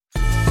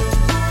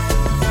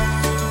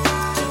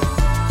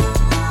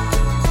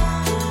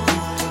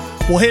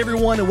Well, hey,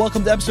 everyone, and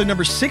welcome to episode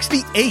number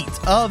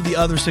 68 of the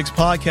Other Six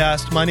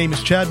Podcast. My name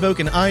is Chad Boak,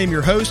 and I am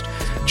your host.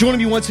 Joining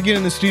me once again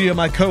in the studio,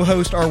 my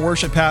co-host, our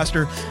worship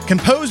pastor,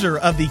 composer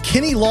of the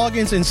Kenny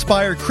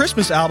Loggins-inspired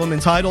Christmas album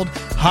entitled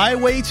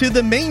Highway to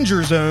the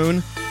Manger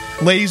Zone,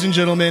 ladies and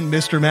gentlemen,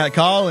 Mr. Matt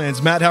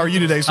Collins. Matt, how are you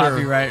today, sir? I'll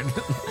be right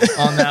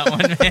on that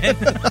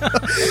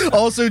one, man.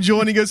 Also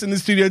joining us in the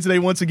studio today,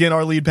 once again,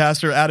 our lead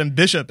pastor, Adam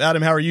Bishop.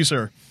 Adam, how are you,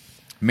 sir?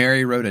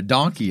 Mary rode a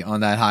donkey on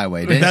that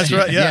highway, didn't That's she?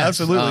 right. Yeah, Yes.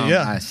 absolutely.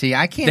 Yeah.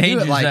 I can't do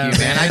it like you,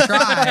 man.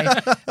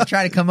 I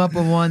try to come up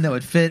with one that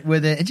would fit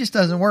with it. It just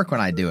doesn't work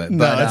when I do it. No,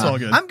 But that's all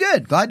good. I'm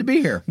good. Glad to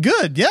be here.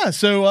 Good, yeah.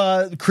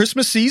 So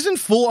Christmas season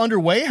full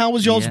underway. How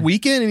was y'all's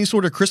weekend? Any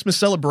sort of Christmas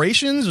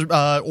celebrations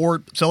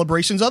or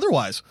celebrations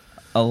otherwise?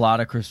 A lot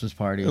of Christmas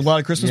parties. A lot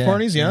of Christmas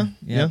parties, yeah.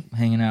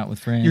 Hanging out with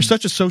friends. You're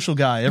such a social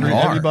guy.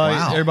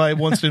 Everybody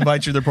wants to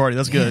invite you to their party.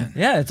 That's good.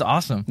 Yeah, it's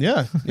awesome.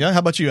 Yeah. How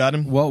about you,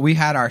 Adam? Well, we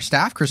had our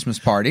staff Christmas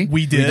party.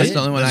 We did. That's the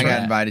only one I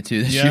got invited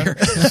to this year.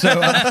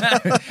 So,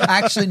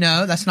 actually,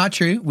 no, that's not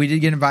true. We did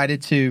get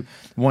invited to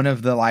one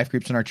of the life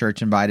groups in our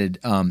church invited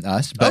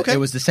us, but it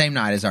was the same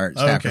night as our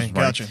staff Christmas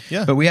party. Gotcha.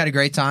 Yeah. But we had a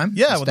great time.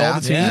 Yeah, with all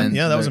the team. And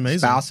Yeah, that was amazing.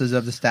 Spouses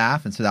of the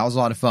staff, and so that was a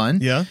lot of fun.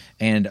 Yeah.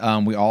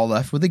 And we all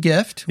left with a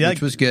gift,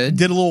 which was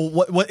good. Did a little,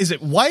 what is it,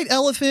 white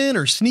elephant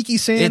or sneaky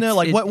Santa?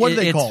 What do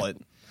they call it?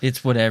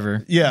 It's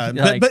whatever. Yeah,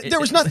 but there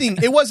was nothing.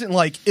 It wasn't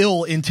like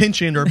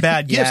ill-intentioned or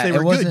bad gifts. Yeah, they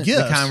were good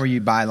gifts. The kind where you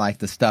buy like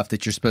the stuff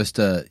that you're supposed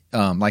to,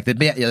 like the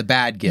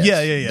bad gifts.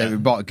 Yeah. That we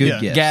bought good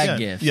gifts. Gag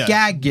gifts. Yeah.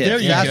 Gag gifts. There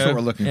you That's go. what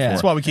we're looking for.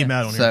 That's why we keep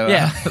Matt on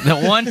here. So,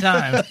 the one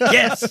time.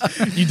 Yes.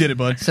 You did it,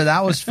 bud. So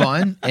that was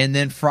fun. And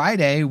then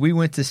Friday, we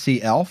went to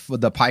see Elf with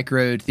the Pike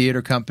Road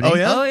Theater Company. Oh,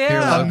 yeah? Here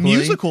A locally.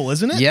 musical,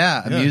 isn't it?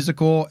 Yeah, a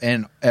musical.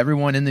 And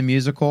everyone in the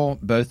musical,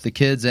 both the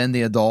kids and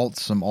the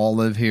adults, all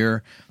live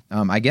here.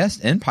 I guess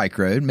in Pike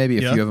Road,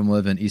 maybe a few of them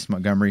live in East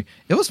Montgomery.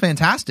 It was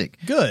fantastic.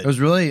 Good. It was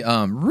really,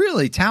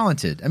 really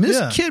talented. I mean,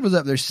 this kid was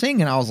up there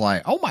singing. I was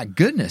like, oh my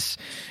goodness.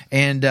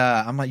 And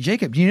I'm like,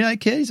 Jacob, do you know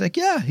that kid? He's like,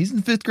 yeah, he's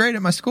in 5th grade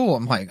at my school.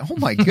 I'm like, oh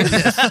my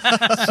goodness.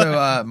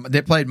 So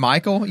they played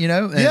Michael,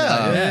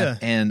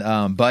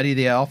 and Buddy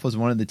the Elf was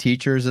one of the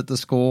teachers at the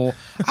school.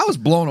 I was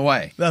blown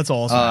away. That's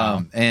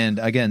awesome. And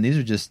again, these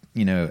are just,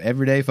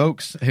 everyday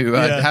folks who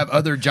have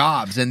other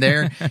jobs, and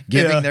they're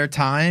giving their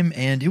time,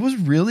 and it was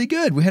really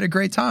good. We had a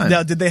great time.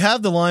 Now, did they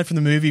have the line from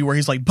the movie where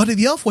he's like, Buddy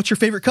the Elf, what's your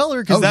favorite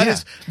color? Because that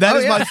is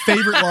my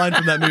favorite line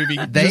from that movie.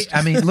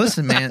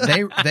 Listen, man,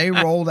 they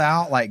rolled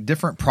out like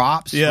different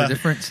props for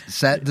different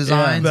set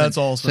designs. That's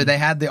awesome. So they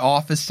had the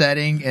office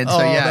setting, and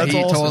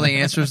he totally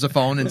answers the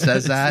phone and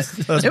says that.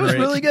 It was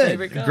really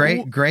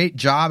good. Great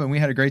job, and we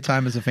had a great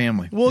time as a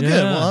family. Well, good.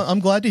 Well,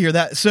 I'm glad to hear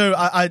that. So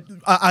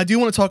I do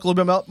want to talk a little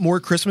bit about more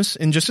Christmas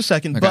in just a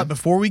second, but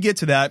before we get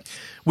to that,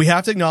 we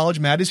have to acknowledge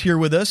Matt is here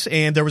with us,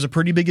 and there was a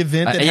pretty big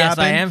event that happened. Yes,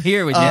 I am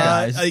here with you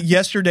guys.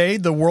 Yesterday,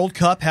 the World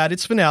Cup had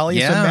its finale.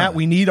 Yeah. So, Matt,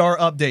 we need our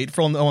update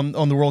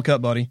on the World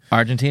Cup, buddy.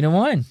 Argentina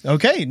won.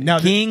 Okay. Now,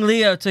 King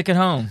Leo took it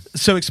home.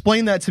 So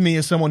explain that to me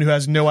as someone who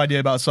has no idea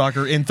about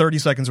soccer in 30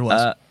 seconds or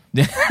less.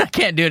 I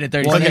can't do it in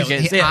 30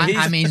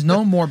 seconds. He's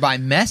known more by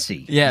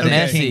Messi. Yeah,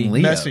 Messi.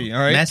 Leo. Messi,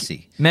 all right.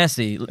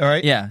 Messi. All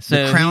right. Yeah.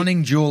 So the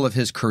crowning jewel of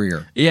his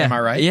career. Yeah. Am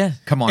I right? Yeah.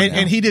 Come on.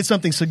 And he did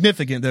something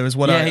significant, though, is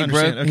what I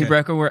understand. He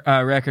broke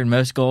a record,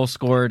 most goals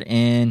scored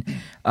in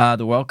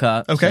the World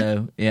Cup. Okay.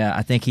 So,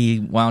 I think he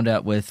wound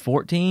up with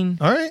 14.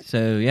 All right.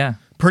 So, yeah.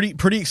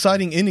 Pretty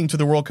exciting ending to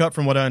the World Cup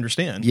from what I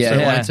understand. Yeah. So,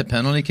 Went to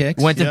penalty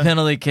kicks.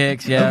 Penalty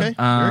kicks, yeah. Okay.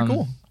 Very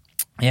cool.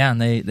 Yeah,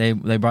 and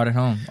they brought it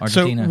home,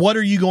 Argentina. So what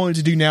are you going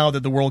to do now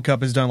that the World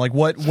Cup is done? Like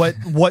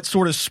what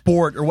sort of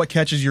sport or what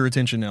catches your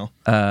attention now?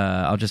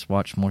 I'll just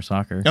watch more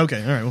soccer.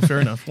 Okay, all right, well, fair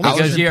enough. It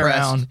goes year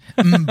round.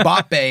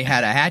 Mbappe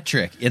had a hat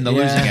trick in the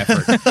losing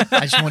effort.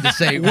 I just wanted to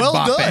say well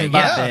Mbappe,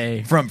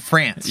 done. from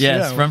France.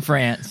 Yes, from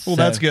France. Well,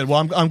 that's good.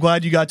 Well, I'm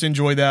glad you got to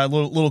enjoy that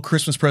little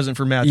Christmas present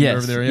for Matthew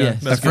over there. Yeah,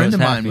 yes. A friend of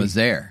mine was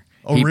there.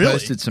 Oh, he really?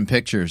 posted some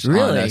pictures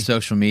on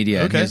social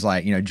media. Okay. And he was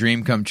like,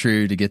 dream come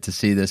true to get to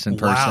see this in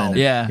person. Wow. And,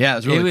 Yeah. it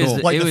was really cool.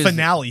 Like the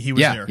finale, he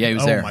was there. Yeah, he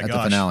was there my at gosh.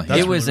 the finale. That's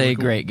It was really, really a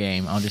cool. great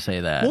game. I'll just say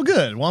that. Well,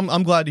 good. Well,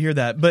 I'm glad to hear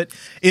that. But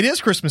it is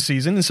Christmas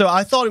season, and so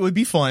I thought it would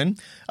be fun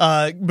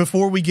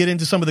before we get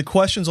into some of the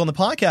questions on the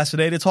podcast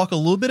today to talk a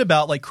little bit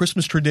about like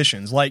Christmas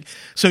traditions. Like,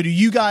 so do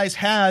you guys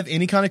have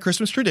any kind of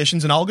Christmas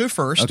traditions? And I'll go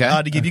first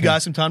to give you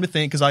guys some time to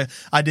think because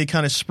I did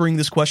kind of spring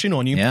this question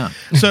on you. Yeah.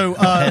 So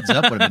heads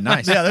up would have been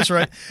nice. Yeah, that's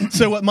right.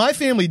 So what my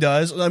family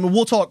does, I mean,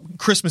 we'll talk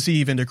Christmas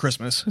Eve into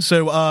Christmas.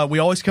 So we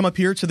always come up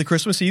here to the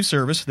Christmas Eve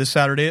service this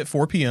Saturday at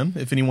 4 p.m.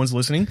 if anyone's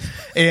listening,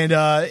 and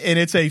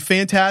it's a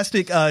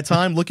fantastic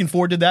time. Looking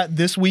forward to that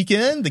this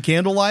weekend. The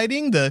candle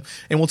lighting, and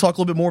we'll talk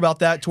a little bit more about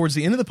that towards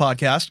the end of the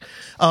podcast.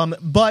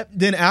 But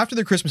then after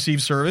the Christmas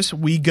Eve service,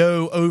 we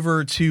go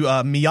over to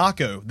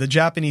Miyako, the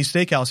Japanese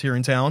steakhouse here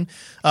in town,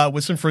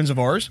 with some friends of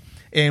ours.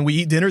 and we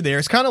eat dinner there.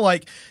 It's kind of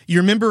like, you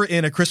remember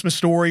in A Christmas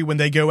Story when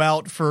they go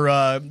out for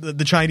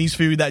the Chinese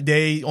food that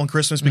day on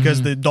Christmas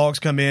because the dogs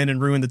come in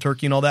and ruin the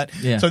turkey and all that.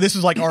 Yeah. So this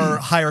is like our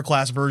higher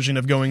class version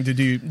of going to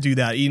do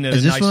that. Eating at Is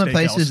a this nice one of the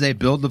steakhouse. places they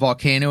build the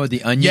volcano with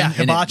the onion Yeah, and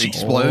hibachi. it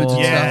explodes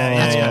and Yeah, stuff?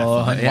 That's yeah. kind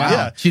of fun. Yeah. Wow.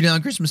 Yeah. So you do that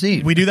on Christmas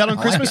Eve. We do that on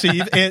Christmas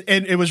Eve, and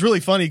it was really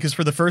funny because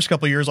for the first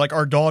couple of years, like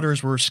our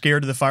daughters were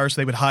scared of the fire, so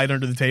they would hide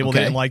under the table. Okay.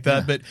 They didn't like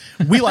that, but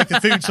we like the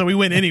food, so we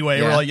went anyway.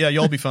 Yeah. We're like, yeah,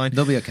 y'all be fine.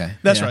 They'll be okay.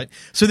 That's Yeah. right.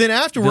 So then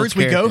afterwards,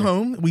 we Builds go character.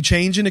 home, we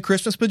change into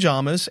Christmas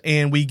pajamas,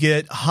 and we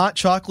get hot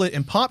chocolate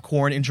and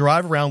popcorn and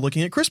drive around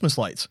looking at Christmas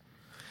lights.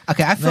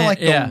 Okay, I feel Man, like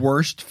the yeah.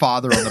 worst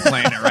father on the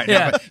planet right Yeah.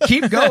 now. But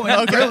keep going.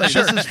 Okay, really,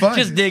 sure. this is fun.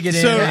 Just dig it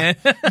in, So man.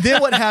 then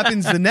what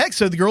happens the next?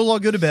 So the girls all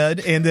go to bed,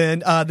 and then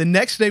the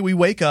next day we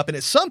wake up, and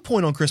at some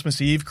point on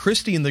Christmas Eve,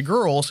 Christy and the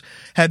girls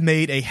had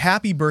made a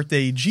Happy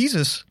Birthday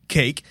Jesus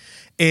cake,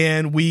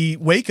 and we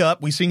wake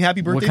up, we sing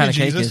Happy Birthday kind to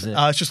of cake Jesus. is it?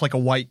 It's just like a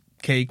white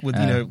cake with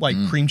like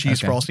cream cheese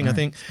okay. frosting, I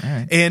think. All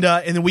right. And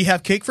then we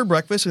have cake for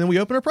breakfast, and then we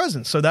open our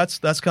presents. So that's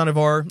kind of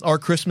our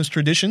Christmas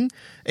tradition,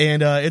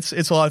 and it's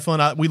a lot of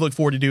fun. We look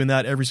forward to doing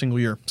that every single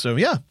year. So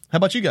yeah, how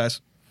about you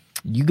guys?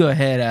 You go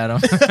ahead,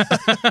 Adam.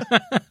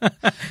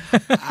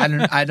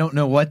 I don't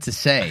know what to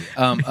say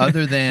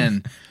other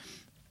than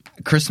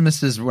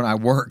Christmas is when I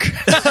work.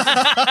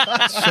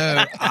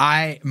 So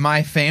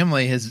my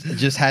family has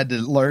just had to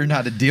learn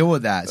how to deal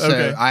with that. So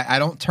Okay. I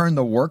don't turn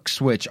the work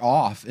switch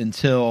off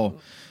until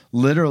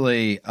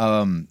literally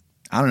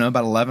I don't know,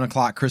 about 11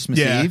 o'clock Christmas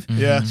Yeah, Eve.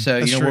 yeah, So,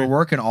 that's we're true.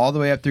 working all the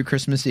way up through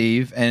Christmas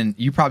Eve, and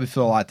you probably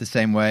feel a lot the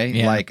same way.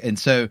 Yeah. And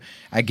so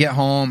I get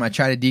home, I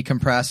try to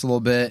decompress a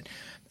little bit,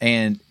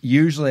 and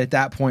usually at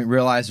that point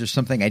realize there's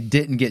something I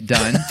didn't get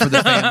done for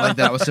the family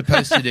that I was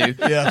supposed to do.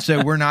 Yeah.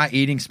 So we're not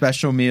eating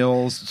special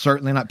meals,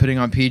 certainly not putting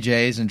on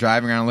PJs and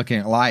driving around looking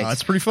at lights.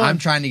 That's pretty fun. I'm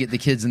trying to get the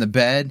kids in the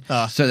bed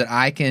so that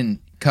I can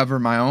cover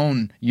my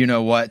own,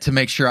 to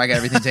make sure I got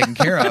everything taken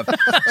care of.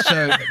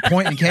 So,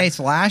 point in case,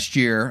 last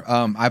year,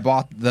 I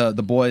bought the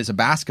boys a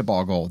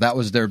basketball goal. That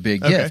was their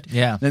big gift.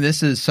 Yeah. And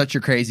this is such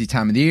a crazy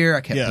time of the year. I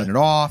kept Yeah. putting it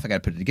off. I got to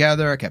put it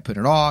together. I kept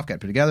putting it off. Got to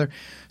put it together.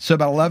 So,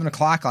 about 11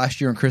 o'clock last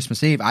year on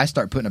Christmas Eve, I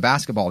start putting a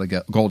basketball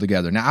goal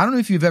together. Now, I don't know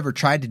if you've ever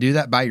tried to do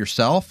that by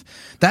yourself.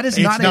 That is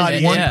It's not not a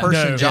easy.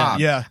 one-person No. job.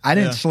 Yeah. I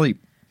didn't Yeah. sleep.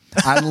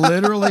 I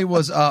literally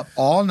was up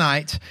all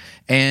night,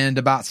 and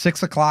about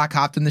 6 o'clock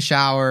hopped in the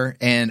shower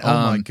and Oh,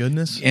 my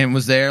goodness. and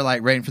was there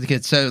like waiting for the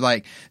kids. So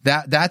like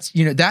that's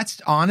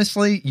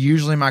honestly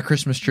usually my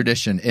Christmas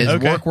tradition is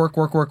Okay.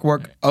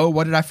 work. Oh,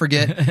 what did I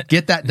forget?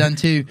 Get that done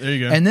too. There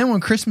you go. And then when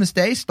Christmas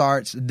Day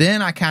starts,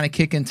 then I kind of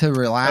kick into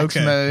relax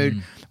Okay.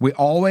 mode. We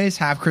always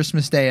have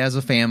Christmas Day as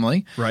a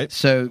family. Right.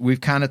 So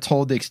we've kind of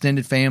told the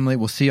extended family,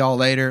 we'll see y'all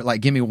later.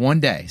 Like, give me one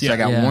day. So Yeah. I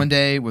got Yeah. one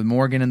day with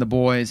Morgan and the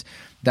boys.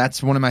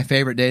 That's one of my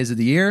favorite days of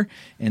the year.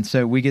 And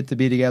so we get to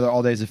be together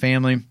all day as a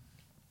family.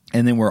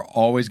 And then we're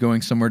always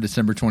going somewhere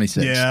December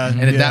 26th. Yeah, and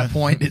at yeah. that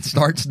point, it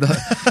starts the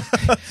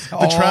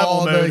travel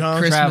all mode, the huh?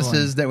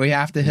 Christmases that we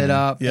have to hit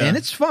up. Yeah. And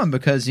it's fun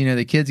because,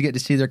 the kids get to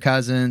see their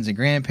cousins and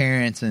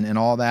grandparents and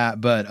all that.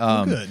 But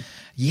good.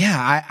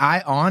 yeah,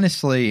 I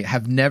honestly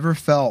have never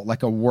felt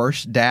like a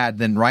worse dad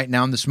than right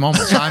now in this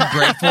moment. So I'm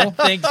grateful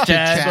Thanks, to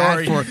Chad. Chad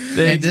Sorry. for, Thanks,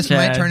 and this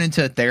might Chad. turn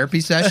into a therapy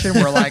session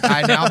where like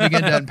I now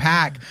begin to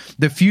unpack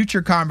the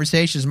future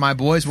conversations my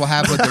boys will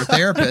have with their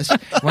therapist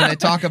when they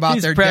talk about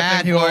He's their prepping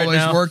dad who for it always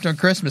now. worked on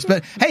Christmas.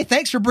 But hey,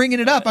 thanks for bringing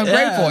it up. I'm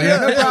Yeah. grateful.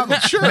 No problem.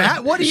 Sure.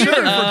 Matt, what are you doing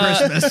for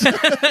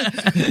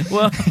Christmas?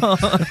 Well,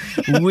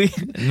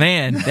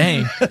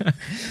 dang.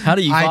 How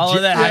do you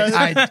follow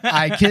that?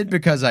 I kid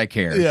because I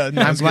care. Yeah,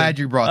 no, I'm that's glad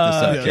good. you brought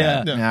this up.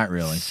 yeah. Chad. Not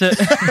really.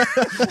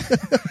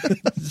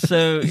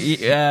 So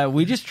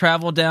we just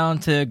traveled down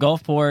to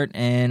Gulfport,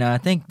 and I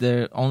think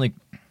the only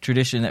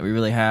tradition that we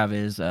really have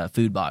is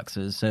food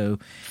boxes. So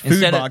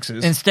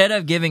boxes. instead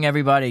of giving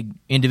everybody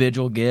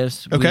individual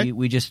gifts, Okay.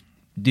 we just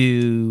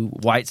do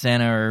White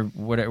Santa or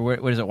whatever.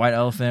 What is it? White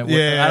Elephant?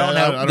 Yeah, I don't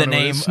know the what it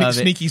name is. of it.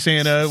 Sneaky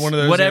Santa, one of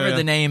those. Whatever yeah.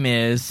 the name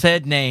is,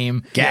 said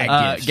name.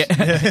 Gag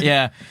gifts.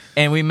 Yeah.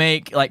 And we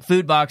make like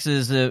food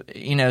boxes,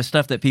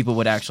 stuff that people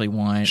would actually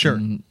want. Sure.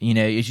 And,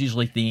 it's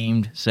usually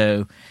themed.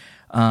 So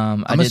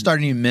I'm going to start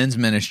a new men's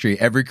ministry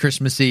every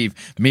Christmas Eve.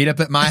 Meet up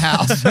at my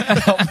house.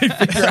 Help me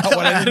figure out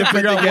what I need to put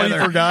Figure out what you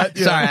together. forgot.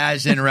 Yeah. Sorry, I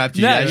just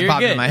interrupted you. No, That just you're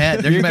popped good. in my head.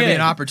 There You're might be good.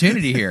 an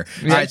opportunity here.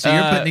 All right, so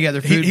you're putting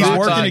together food he's boxes.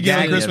 working again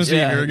on gag Christmas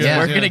gifts. Eve. Very good. Yeah.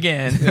 Working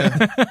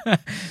Yeah.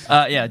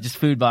 again. Just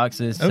food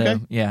boxes. So, Okay.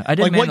 yeah, I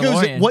did Like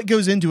Mandalorian. what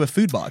goes into a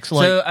food box?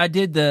 Like, So I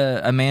did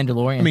a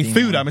Mandalorian. I mean, theme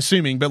food. one. I'm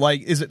assuming, but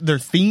like, is it they're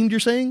themed? You're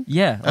saying?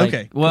 Yeah. Like,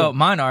 Okay, Well, cool.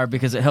 mine are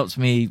because it helps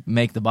me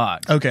make the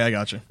box. Okay, I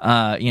gotcha.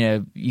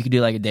 You could do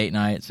like a date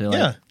night. So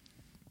like Yeah.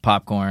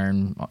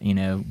 popcorn,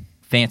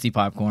 fancy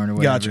popcorn or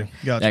whatever.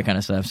 Gotcha. That kind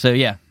of stuff. So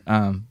yeah.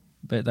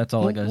 but that's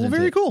all that goes into it.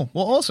 Very cool.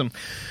 Well, awesome.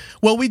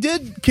 Well, we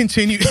did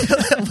continue.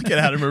 Look at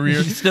Adam over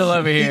here. He's still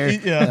over here.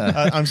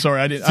 Yeah, I'm sorry.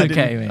 I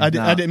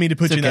didn't mean to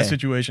put you in that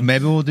situation.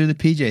 Maybe we'll do the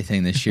PJ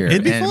thing this year.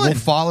 It'd be and fun. We'll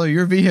follow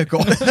your vehicle.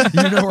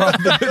 You know where all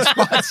the good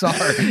spots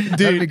are. Dude,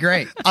 that'd be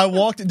great. I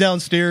walked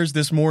downstairs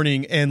this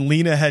morning, and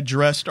Lena had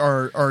dressed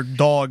our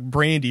dog,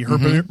 Brandy, her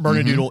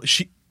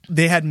Bernedoodle.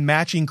 They had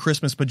matching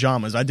Christmas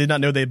pajamas. I did not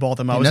know they bought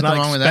them. I was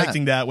not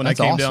expecting that when I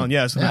came down.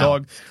 Yeah, so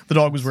the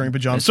dog was wearing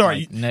pajamas.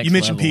 Sorry, you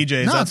mentioned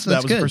PJs. That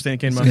was the first thing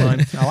that came to my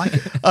mind. I like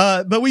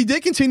it. But we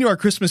did continue our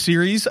Christmas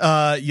series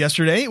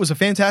yesterday. It was a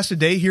fantastic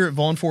day here at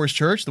Vaughn Forest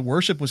Church. The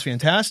worship was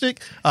fantastic.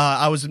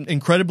 I was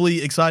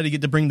incredibly excited to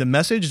get to bring the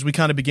message as we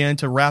kind of began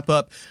to wrap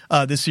up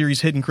this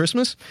series, Hidden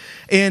Christmas.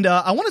 And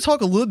I want to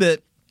talk a little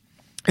bit.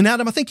 And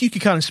Adam, I think you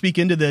could kind of speak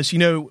into this. You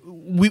know,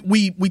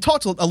 we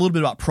talked a little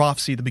bit about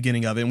prophecy at the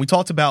beginning of it, and we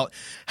talked about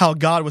how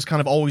God was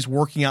kind of always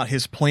working out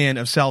his plan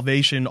of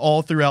salvation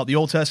all throughout the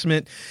Old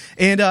Testament.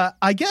 And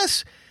I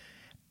guess,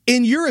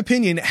 in your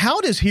opinion, how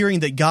does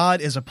hearing that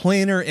God is a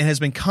planner and has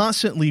been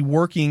constantly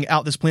working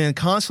out this plan,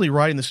 constantly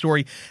writing the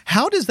story,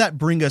 how does that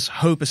bring us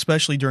hope,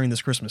 especially during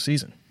this Christmas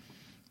season?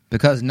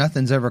 Because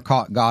nothing's ever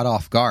caught God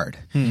off guard.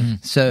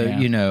 So,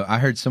 you know, I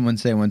heard someone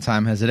say one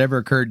time, has it ever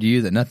occurred to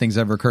you that nothing's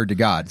ever occurred to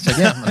God? So,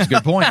 yeah, that's a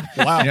good point.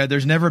 Wow. You know,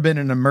 there's never been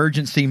an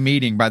emergency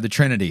meeting by the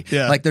Trinity.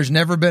 Yeah. Like, there's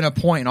never been a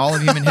point in all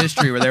of human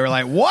history where they were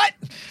like, what?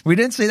 We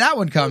didn't see that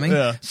one coming.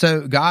 Yeah.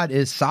 So, God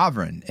is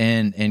sovereign,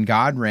 and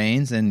God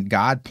reigns, and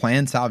God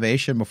planned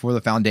salvation before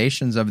the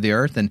foundations of the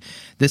earth, and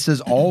this has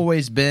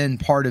always been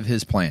part of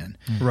his plan.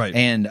 Right.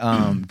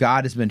 And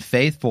God has been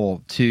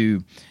faithful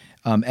to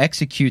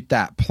execute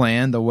that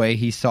plan the way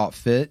he saw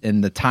fit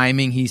and the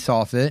timing he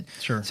saw fit.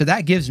 Sure. So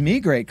that gives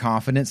me great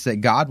confidence that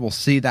God will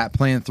see that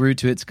plan through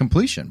to its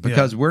completion,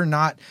 because we're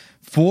not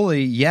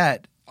fully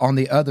yet on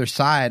the other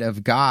side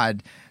of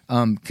God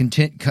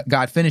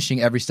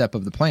finishing every step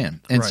of the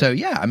plan. And so,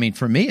 I mean,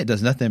 for me, it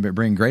does nothing but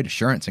bring great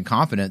assurance and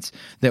confidence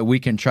that we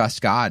can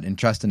trust God and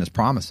trust in his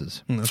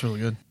promises. That's really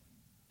good.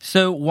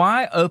 So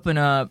why open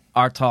up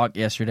our talk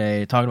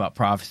yesterday talking about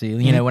prophecy?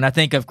 You know, when I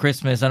think of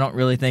Christmas, I don't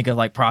really think of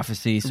like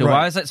prophecy. So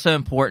why is that so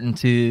important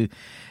to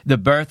the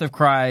birth of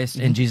Christ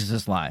in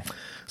Jesus' life?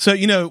 So,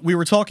 you know, we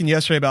were talking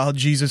yesterday about how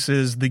Jesus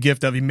is the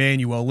gift of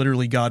Emmanuel,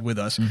 literally God with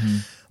us.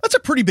 That's a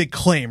pretty big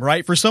claim,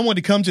 right? For someone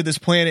to come to this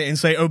planet and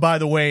say, oh, by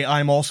the way,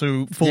 I'm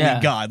also fully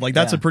God. Like,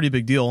 that's a pretty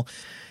big deal.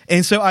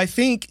 And so I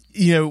think,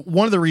 you know,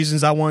 one of the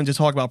reasons I wanted to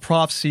talk about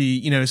prophecy,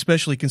 you know,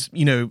 especially,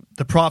 you know,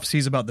 the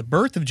prophecies about the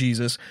birth of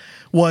Jesus,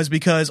 was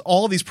because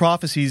all of these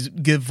prophecies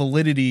give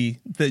validity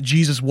that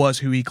Jesus was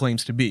who he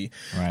claims to be.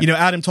 Right. You know,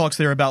 Adam talks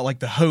there about like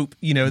the hope,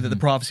 you know, that the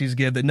prophecies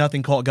give, that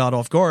nothing caught God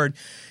off guard.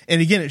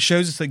 And again, it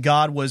shows us that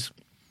God was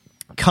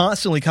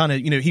constantly kind of,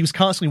 you know, he was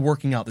constantly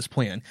working out this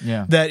plan.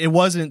 Yeah. That it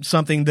wasn't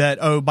something that,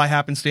 oh, by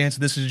happenstance,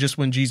 this is just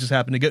when Jesus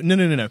happened to go.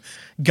 No.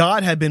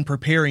 God had been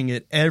preparing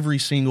it every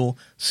single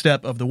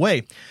step of the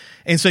way.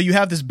 And so you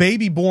have this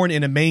baby born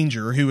in a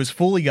manger who is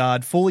fully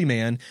God, fully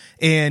man,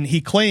 and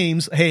he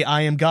claims, hey,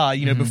 I am God.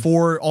 You know,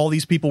 before all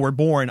these people were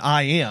born,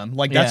 I am.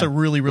 Like, that's a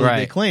really, really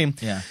big claim.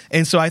 Yeah.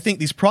 And so I think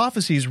these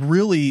prophecies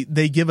really,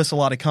 they give us a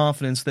lot of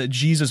confidence that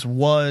Jesus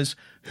was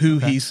who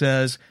he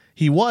says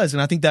he was.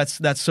 And I think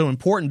that's so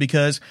important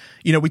because,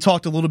 you know, we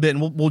talked a little bit,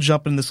 and we'll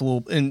jump in this a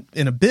little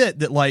in a bit,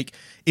 that like,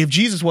 if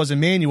Jesus was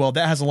Emmanuel,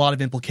 that has a lot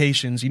of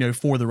implications, you know,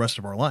 for the rest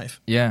of our life.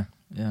 Yeah.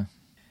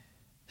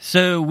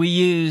 So we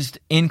used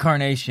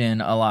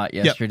incarnation a lot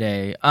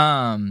yesterday.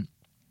 Yep.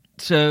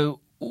 So,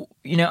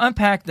 you know,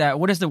 unpack that.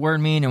 What does the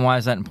word mean, and why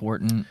is that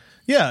important?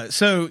 Yeah.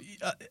 So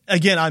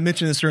again, I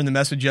mentioned this during the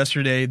message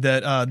yesterday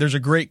that there's a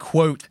great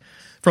quote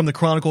from the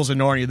Chronicles of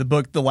Narnia, the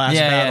book The Last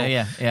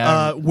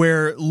Battle,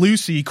 where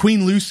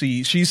Queen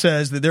Lucy, she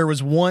says that there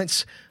was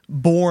once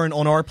born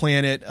on our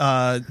planet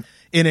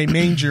in a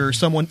manger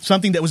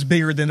something that was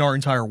bigger than our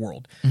entire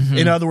world.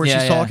 In other words,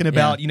 she's talking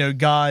about, you know,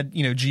 God,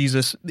 you know,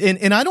 Jesus.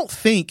 And I don't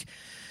think,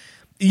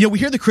 you know, we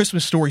hear the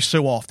Christmas story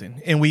so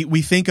often, and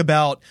we think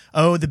about,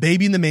 oh, the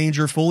baby in the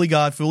manger, fully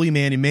God, fully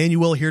man,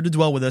 Emmanuel here to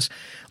dwell with us.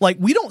 Like,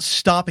 we don't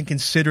stop and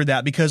consider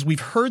that because we've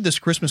heard this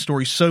Christmas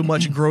story so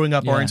much growing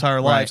up our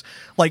entire lives.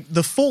 Like,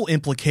 the full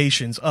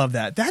implications of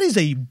that is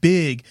a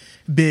big,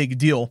 big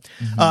deal.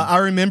 I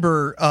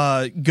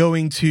remember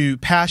going to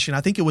Passion,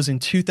 I think it was in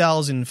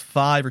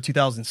 2005 or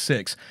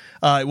 2006,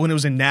 when it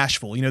was in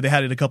Nashville. You know, they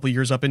had it a couple of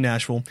years up in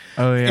Nashville.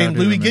 Oh, yeah. And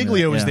Louis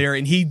Giglio was there,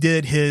 and he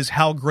did his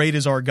How Great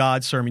Is Our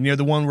God sermon. You know,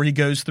 the one where he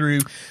goes through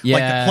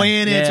like the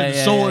planets and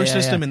the solar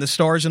system and the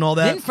stars and all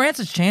that. Didn't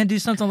Francis Chan do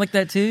something like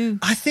that too?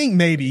 I think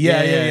maybe.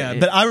 Yeah.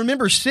 But I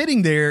remember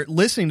sitting there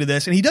listening to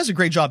this, and he does a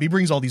great job. He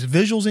brings all these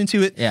visuals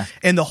into it. Yeah.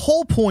 And the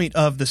whole point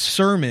of the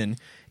sermon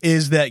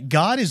is that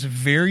God is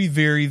very,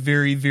 very,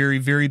 very, very,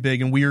 very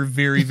big, and we are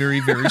very, very,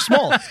 very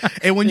small.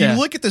 And when you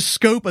look at the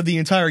scope of the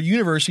entire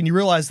universe and you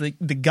realize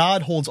that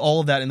God holds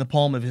all of that in the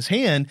palm of his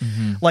hand,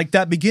 like,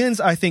 that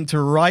begins, I think, to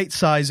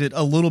right-size it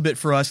a little bit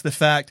for us, the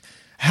fact,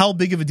 how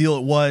big of a deal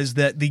it was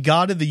that the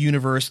God of the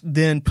universe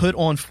then put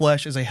on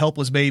flesh as a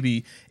helpless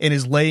baby and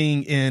is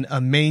laying in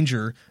a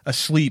manger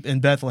asleep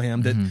in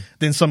Bethlehem, that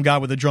then some guy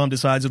with a drum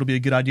decides it'll be a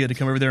good idea to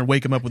come over there and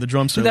wake him up with a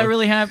drum solo. Did that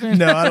really happen?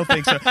 No, I don't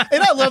think so.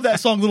 And I love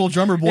that song, Little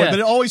Drummer Boy, but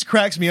it always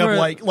cracks me up.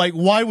 Like,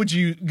 why would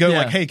you go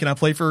like, hey, can I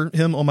play for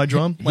him on my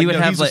drum? Like,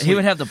 he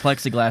would have the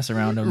plexiglass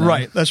around him.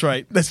 Right, that's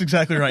right. That's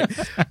exactly right.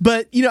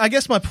 But, I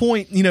guess my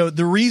point,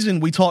 the reason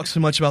we talk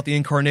so much about the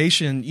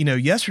incarnation,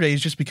 yesterday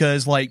is just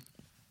because, like,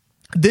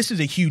 this is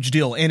a huge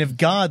deal. And if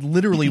God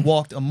literally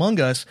walked among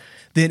us,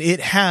 then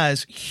it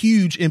has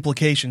huge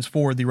implications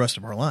for the rest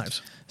of our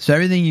lives. So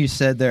everything you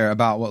said there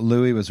about what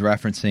Louis was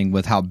referencing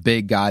with how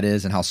big God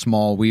is and how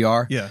small we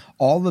are,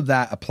 all of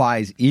that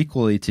applies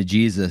equally to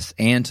Jesus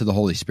and to the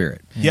Holy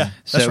Spirit. Yeah,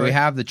 that's right. We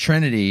have the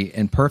Trinity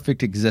in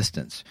perfect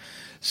existence.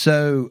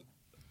 So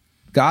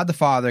God the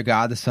Father,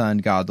 God the Son,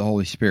 God the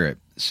Holy Spirit.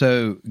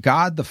 So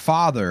God the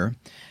Father,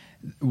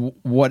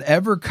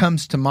 whatever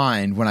comes to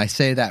mind when I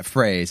say that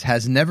phrase,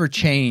 has never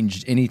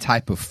changed any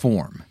type of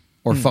form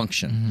or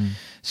function.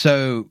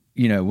 So,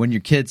 when your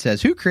kid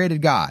says, who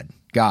created God?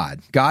 God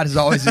has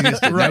always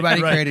existed.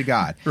 Nobody created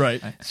God. Right.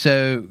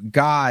 So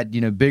God,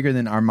 bigger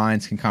than our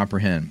minds can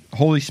comprehend.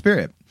 Holy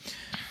Spirit,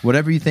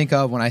 whatever you think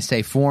of when I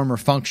say form or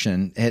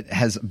function, it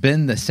has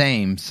been the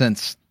same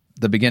since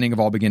the beginning of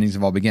all beginnings,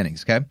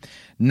 okay?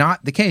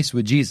 Not the case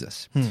with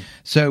Jesus.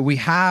 So we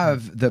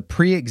have the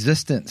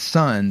pre-existent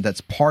Son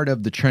that's part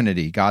of the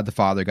Trinity, God the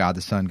Father, God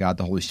the Son, God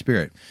the Holy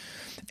Spirit.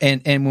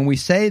 And when we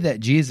say that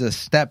Jesus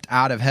stepped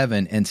out of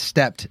heaven and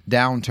stepped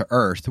down to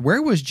earth,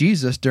 where was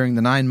Jesus during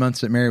the 9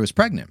 months that Mary was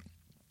pregnant?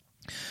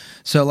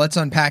 So let's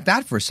unpack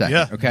that for a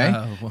second,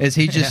 okay? Is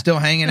he just still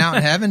hanging out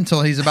in heaven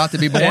until he's about to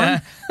be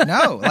born?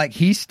 No, like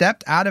he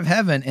stepped out of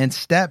heaven and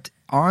stepped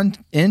on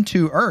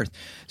into earth.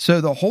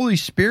 So the Holy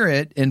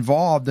Spirit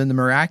involved in the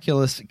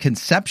miraculous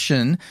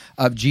conception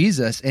of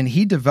Jesus, and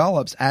he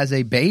develops as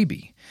a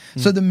baby.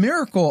 So the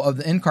miracle of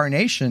the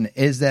incarnation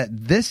is that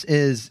this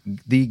is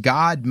the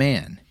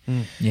God-man.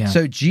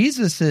 So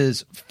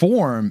Jesus's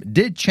form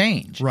did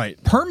change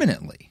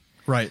permanently.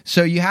 Right.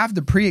 So you have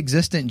the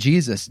pre-existent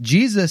Jesus.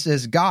 Jesus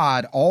is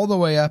God all the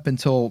way up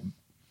until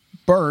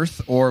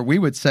birth, or we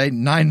would say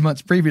 9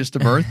 months previous to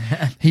birth.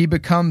 He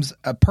becomes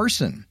a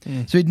person.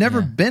 So he'd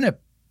never been a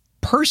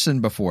person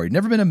before. He'd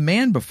never been a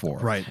man before.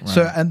 Right.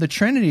 So, and the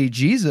Trinity,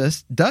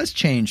 Jesus does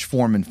change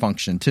form and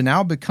function to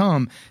now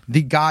become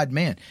the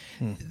God-man.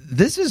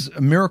 This is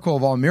a miracle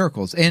of all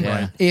miracles.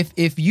 And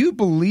if you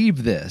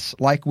believe this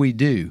like we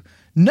do,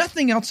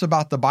 nothing else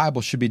about the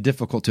Bible should be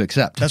difficult to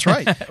accept. That's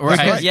right.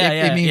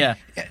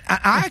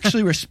 I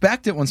actually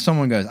respect it when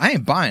someone goes, I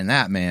ain't buying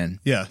that, man.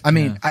 Yeah. I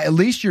mean, at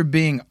least you're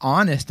being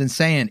honest and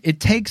saying, it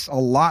takes a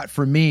lot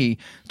for me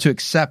to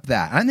accept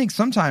that. I think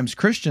sometimes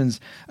Christians,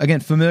 again,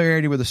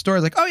 familiarity with the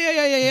story, like, oh,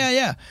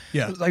 yeah.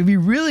 Like, if you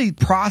really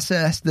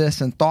processed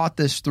this and thought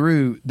this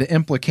through, the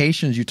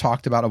implications you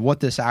talked about of what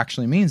this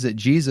actually means, that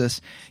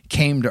Jesus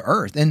came to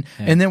earth. And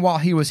then while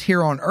he was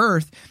here on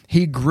earth,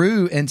 he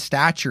grew in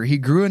stature. He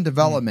grew in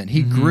development.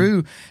 He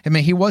grew. I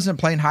mean, he wasn't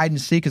playing hide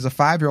and seek as a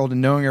 5-year-old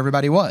and knowing where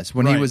everybody was.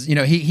 When he was,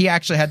 he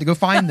actually had to go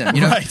find them.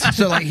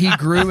 So like he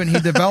grew and he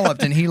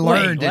developed and he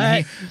learned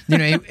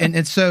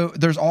and so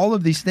there's all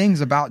of these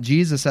things about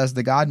Jesus as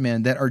the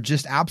God-man that are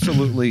just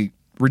absolutely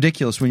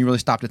ridiculous when you really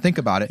stop to think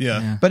about it.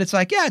 But it's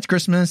like, it's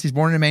Christmas. He's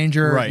born in a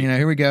manger.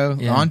 Here we go.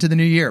 On to the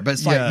new year. But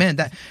it's like, man,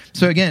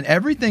 so again,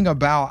 everything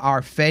about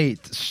our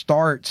faith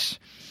starts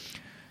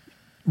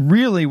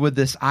really with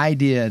this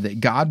idea that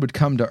God would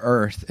come to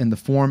earth in the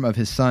form of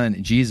his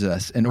son,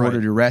 Jesus, in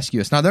order to rescue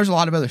us. Now, there's a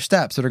lot of other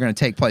steps that are going to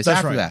take place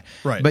after that.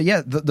 Right. But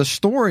the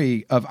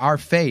story of our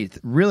faith,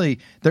 really,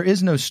 there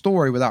is no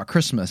story without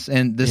Christmas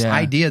and this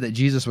idea that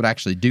Jesus would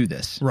actually do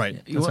this. Right.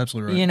 That's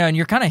absolutely right. And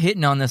you're kind of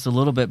hitting on this a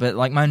little bit, but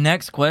like my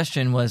next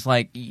question was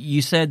like,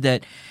 you said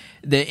that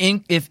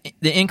if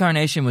the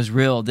incarnation was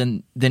real,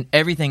 then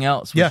everything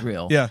else was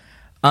real. Yeah.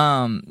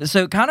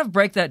 So kind of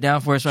break that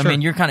down for us. Sure. I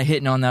mean, you're kind of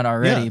hitting on that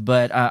already,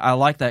 but I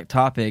like that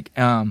topic.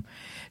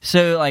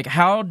 So like,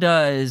 how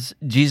does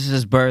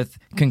Jesus' birth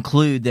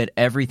conclude that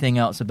everything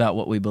else about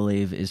what we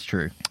believe is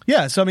true?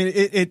 Yeah, so I mean,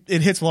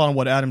 it hits a lot on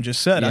what Adam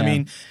just said. I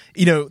mean,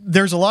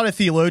 there's a lot of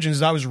theologians,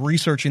 as I was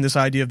researching this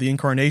idea of the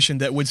incarnation,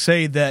 that would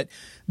say that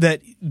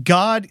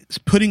God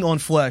putting on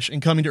flesh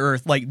and coming to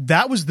earth, like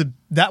that was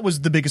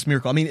the biggest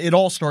miracle. I mean, it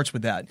all starts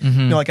with that,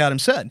 like Adam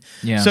said.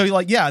 Yeah. So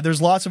like,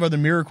 there's lots of other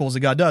miracles that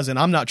God does, and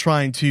I'm not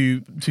trying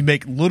to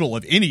make little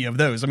of any of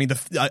those. I mean,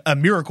 a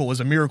miracle is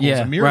a miracle is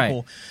a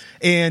miracle. Right.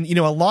 And,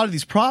 a lot of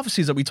these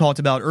prophecies that we talked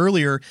about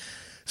earlier,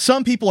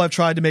 some people have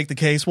tried to make the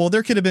case, well,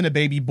 there could have been a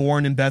baby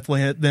born in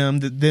Bethlehem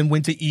that then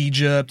went to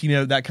Egypt,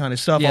 that kind of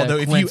stuff. Yeah, although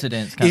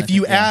if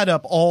you add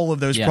up all of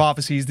those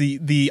prophecies,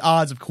 the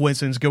odds of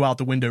coincidence go out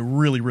the window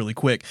really, really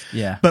quick.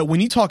 Yeah. But when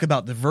you talk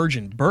about the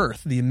virgin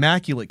birth, the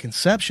immaculate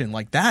conception,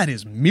 like that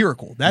is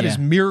miracle. That is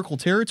miracle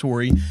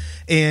territory.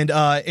 And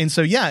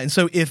so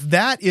if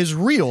that is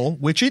real,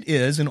 which it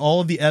is, and all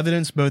of the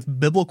evidence, both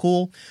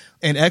biblical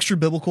and extra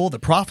biblical, the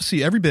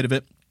prophecy, every bit of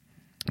it,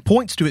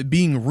 points to it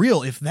being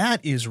real. If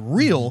that is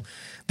real,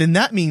 then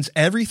that means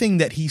everything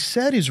that he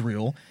said is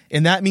real,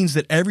 and that means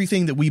that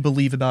everything that we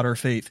believe about our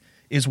faith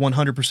is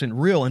 100%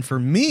 real. And for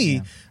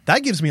me,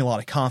 that gives me a lot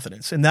of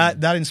confidence, and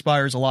that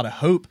inspires a lot of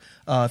hope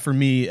for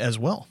me as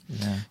well.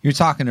 Yeah. You're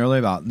talking earlier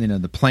about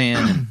the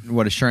plan and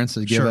what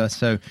assurances give us.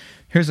 So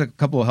here's a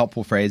couple of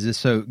helpful phrases.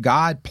 So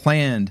God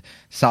planned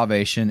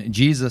salvation,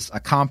 Jesus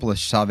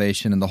accomplished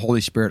salvation, and the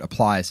Holy Spirit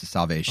applies to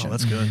salvation. Oh,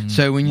 that's good.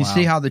 So when you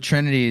see how the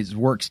Trinity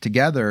works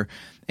together,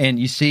 and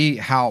you see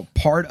how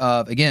part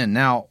of, again,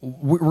 now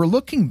we're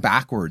looking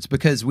backwards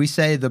because we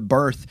say the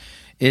birth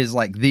is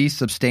like the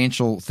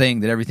substantial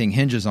thing that everything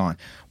hinges on.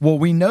 Well,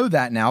 we know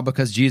that now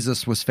because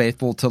Jesus was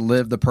faithful to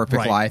live the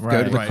perfect life,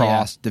 go to the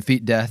cross,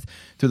 defeat death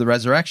through the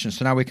resurrection.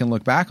 So now we can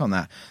look back on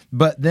that.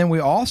 But then we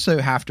also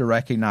have to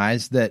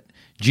recognize that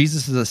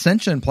Jesus'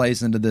 ascension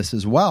plays into this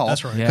as well.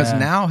 That's right. Because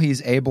now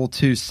he's able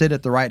to sit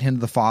at the right hand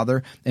of the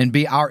Father and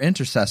be our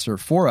intercessor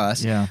for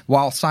us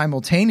while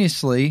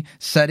simultaneously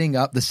setting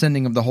up the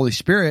sending of the Holy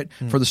Spirit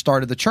for the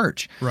start of the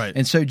church. Right.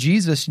 And so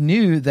Jesus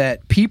knew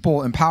that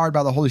people empowered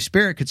by the Holy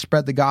Spirit could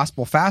spread the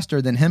gospel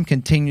faster than him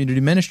continuing to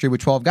do ministry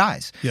with 12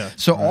 guys. Yeah.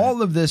 So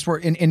all of this,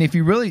 and if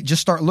you really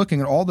just start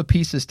looking at all the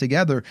pieces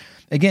together,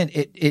 again,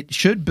 it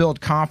should build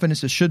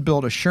confidence, it should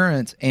build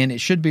assurance, and it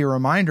should be a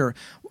reminder.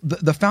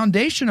 The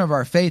foundation of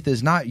our faith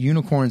is not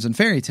unicorns and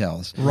fairy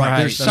tales. Right.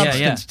 There's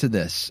substance to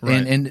this,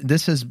 and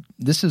this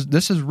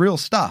is real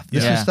stuff.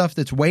 This is stuff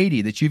that's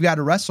weighty that you've got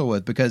to wrestle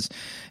with because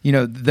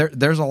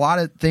there's a lot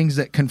of things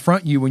that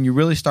confront you when you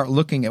really start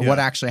looking at what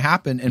actually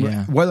happened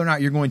and whether or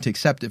not you're going to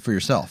accept it for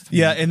yourself.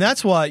 Yeah, and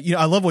that's why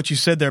I love what you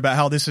said there about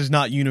how this is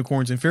not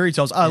unicorns and fairy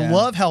tales. I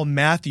love how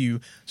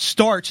Matthew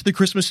starts the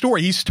Christmas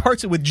story. He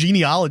starts it with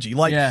genealogy.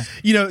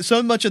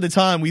 So much of the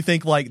time we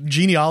think like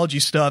genealogy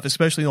stuff,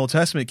 especially in the Old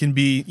Testament, can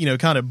be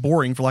kind of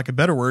boring for lack of a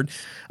better word.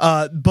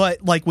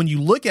 But like when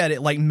you look at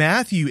it, like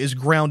Matthew is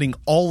grounding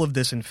all of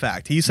this in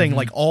fact. He's saying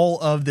like all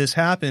of this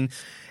happened.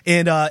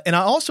 And I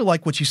also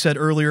like what you said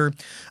earlier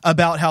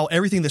about how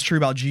everything that's true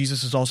about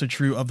Jesus is also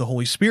true of the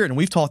Holy Spirit. And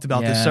we've talked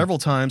about this several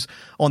times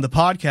on the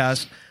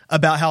podcast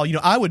about how,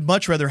 I would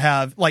much rather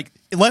have, like,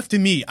 left to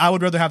me, I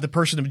would rather have the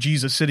person of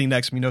Jesus sitting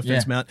next to me. No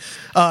offense, Matt.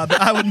 But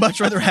I would much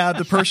rather have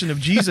the person of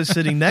Jesus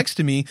sitting next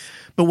to me.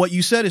 But what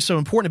you said is so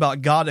important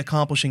about God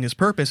accomplishing his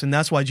purpose. And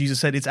that's why Jesus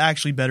said it's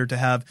actually better to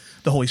have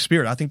the Holy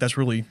Spirit. I think that's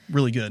really,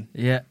 really good.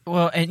 Yeah.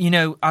 Well, and,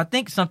 I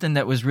think something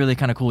that was really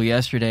kind of cool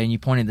yesterday, and you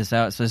pointed this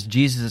out, it says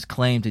Jesus'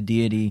 claim to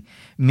deity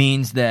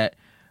means that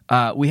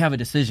we have a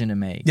decision to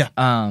make.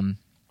 Yeah.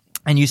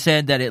 And you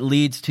said that it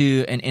leads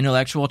to an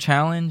intellectual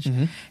challenge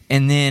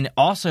and then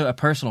also a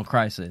personal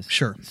crisis.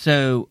 Sure.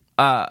 So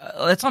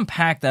let's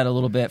unpack that a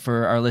little bit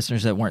for our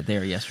listeners that weren't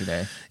there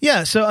yesterday.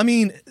 Yeah, so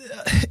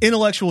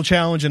intellectual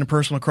challenge and a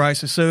personal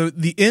crisis. So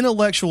the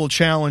intellectual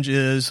challenge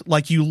is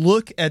like you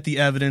look at the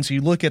evidence,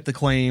 you look at the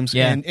claims,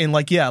 and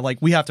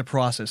we have to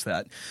process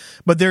that.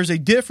 But there's a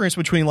difference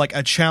between like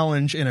a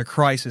challenge and a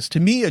crisis. To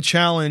me, a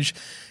challenge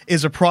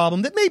is a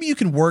problem that maybe you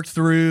can work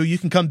through, you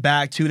can come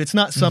back to it. It's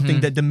not something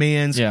that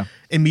demands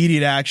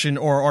immediate action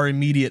or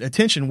immediate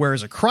attention,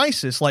 whereas a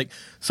crisis, like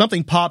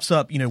something pops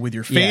up, with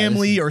your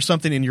family or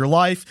something in your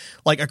life,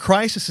 like a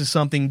crisis is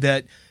something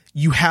that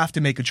you have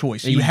to make a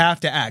choice. You have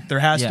to act. There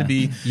has to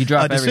be you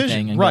drop a decision.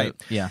 Everything and right.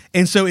 Go,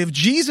 And so if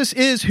Jesus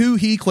is who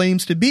he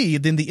claims to be,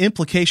 then the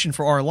implication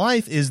for our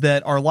life is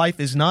that our life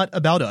is not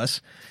about us,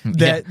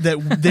 that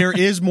there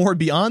is more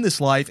beyond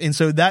this life. And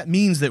so that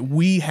means that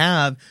we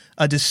have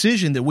a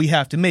decision that we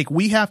have to make.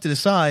 We have to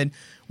decide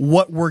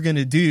what we're going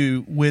to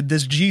do with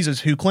this Jesus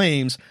who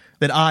claims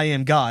that I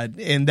am God.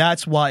 And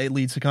that's why it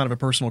leads to kind of a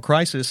personal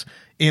crisis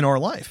in our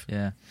life.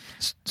 Yeah.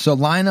 So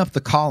line up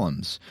the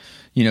columns.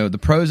 The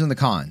pros and the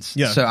cons.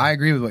 Yeah. So I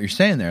agree with what you're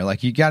saying there.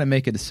 Like, you got to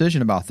make a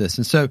decision about this.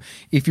 And so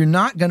if you're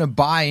not going to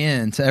buy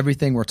into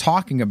everything we're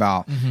talking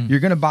about, you're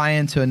going to buy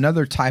into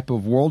another type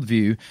of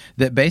worldview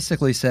that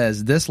basically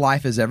says this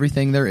life is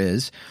everything there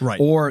is,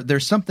 or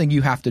there's something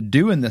you have to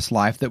do in this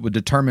life that would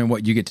determine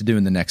what you get to do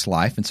in the next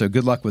life. And so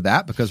good luck with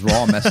that, because we're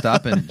all messed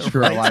up and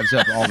screw our lives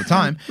up all the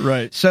time.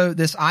 Right. So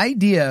this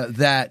idea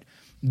that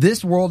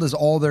this world is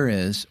all there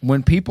is.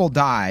 When people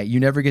die, you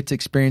never get to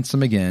experience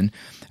them again.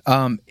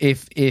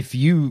 If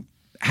you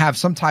have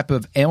some type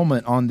of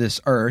ailment on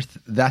this earth,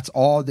 that's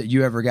all that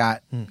you ever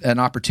got an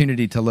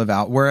opportunity to live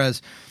out.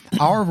 Whereas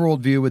our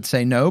worldview would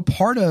say, no,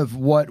 part of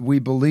what we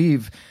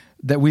believe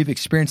that we've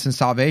experienced in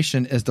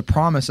salvation is the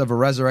promise of a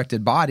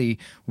resurrected body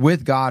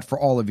with God for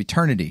all of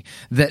eternity.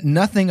 That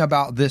nothing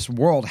about this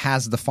world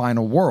has the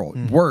final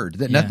word.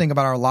 That nothing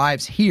about our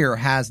lives here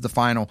has the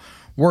final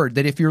word.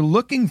 That if you're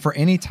looking for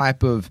any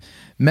type of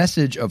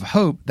message of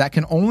hope, that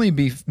can only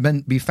be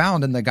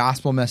found in the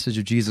gospel message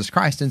of Jesus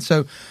Christ. And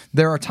so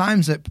there are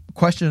times that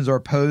questions are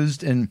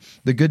posed and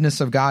the goodness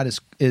of God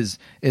is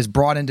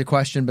brought into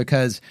question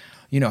because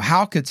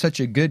how could such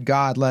a good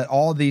God let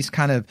all these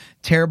kind of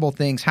terrible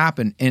things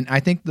happen? And I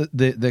think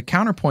the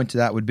counterpoint to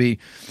that would be,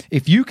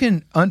 if you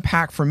can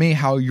unpack for me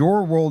how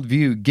your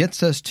worldview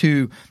gets us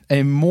to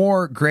a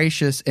more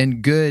gracious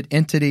and good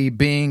entity,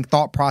 being,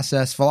 thought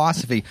process,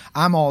 philosophy,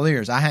 I'm all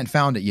ears. I hadn't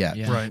found it yet.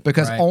 Yeah. Right.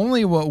 Because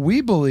only what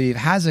we believe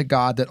has a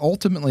God that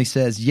ultimately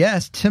says,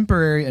 yes,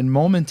 temporary and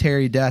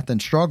momentary death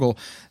and struggle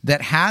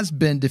that has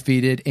been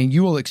defeated, and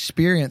you will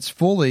experience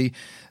fully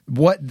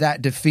what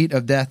that defeat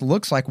of death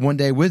looks like one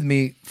day with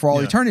me for all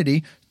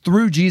eternity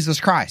through Jesus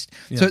Christ.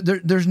 Yeah. So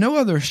there's no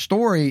other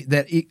story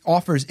that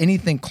offers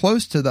anything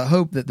close to the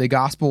hope that the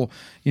gospel,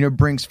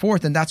 brings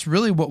forth. And that's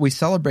really what we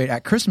celebrate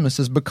at Christmas,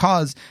 is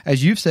because,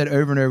 as you've said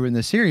over and over in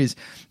the series,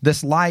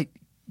 this light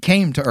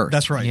came to earth.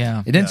 That's right.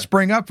 Yeah. It didn't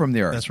spring up from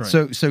the earth. That's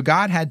right. So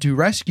God had to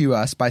rescue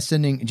us by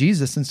sending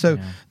Jesus. And so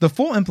the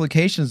full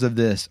implications of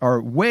this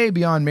are way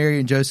beyond Mary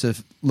and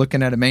Joseph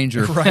looking at a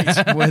manger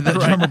with a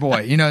drummer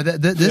boy.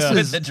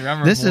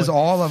 This is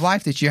all of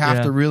life that you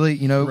have to really,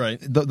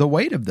 the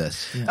weight of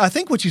this. I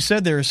think what you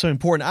said there is so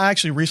important. I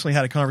actually recently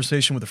had a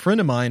conversation with a friend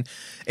of mine,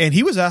 and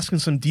he was asking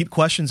some deep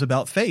questions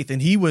about faith.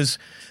 And he was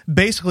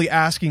basically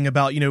asking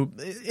about,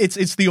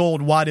 it's the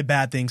old, why did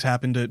bad things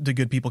happen to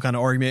good people kind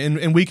of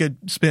argument. And we could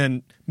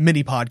spend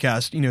many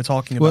podcasts,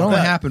 talking about that. Well, it only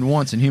happened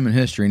once in human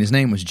history, and his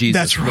name was Jesus.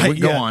 That's right.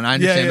 Go on. I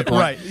understand the point.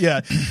 Right,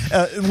 yeah.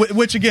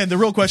 Which, again, the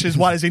real question is,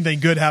 why does anything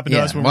good happen to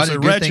us when we're so why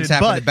do good wretched? things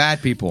happen to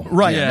bad people?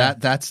 Right. Yeah.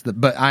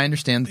 But I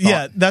understand the thought.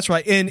 Yeah, that's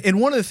right. And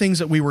one of the things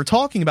that we were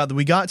talking about that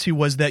we got to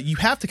was that you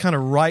have to kind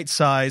of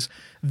right-size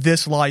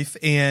this life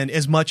and,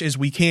 as much as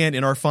we can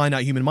in our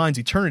finite human minds,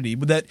 eternity.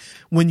 But that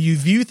when you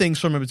view things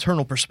from an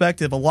eternal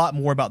perspective, a lot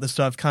more about this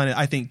stuff kind of,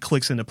 I think,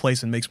 clicks into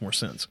place and makes more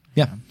sense.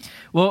 Yeah.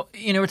 Well,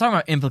 we're talking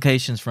about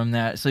implications from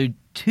that. So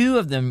two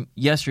of them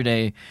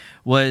yesterday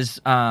was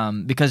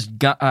because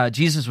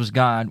Jesus was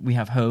God, we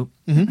have hope.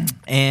 Mm-hmm.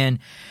 And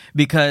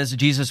because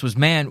Jesus was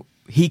man,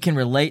 he can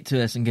relate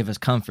to us and give us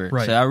comfort.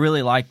 Right. So I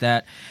really like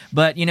that.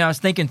 But, I was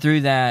thinking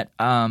through that.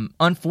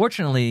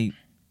 Unfortunately,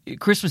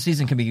 Christmas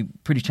season can be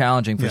pretty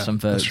challenging for some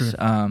folks,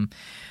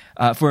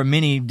 for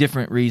many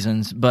different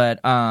reasons. But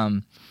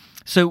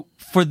so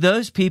for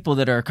those people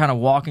that are kind of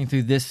walking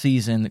through this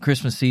season, the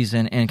Christmas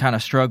season, and kind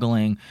of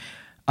struggling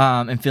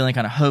and feeling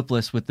kind of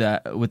hopeless with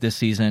this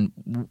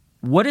season,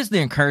 what is the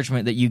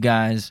encouragement that you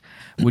guys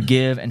would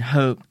give and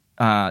hope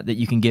that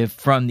you can give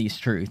from these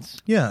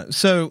truths? Yeah.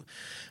 So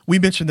we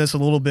mentioned this a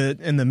little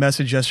bit in the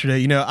message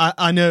yesterday.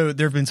 I know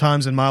there have been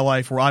times in my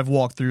life where I've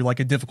walked through like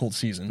a difficult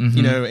season,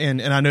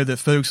 and I know that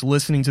folks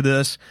listening to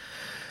this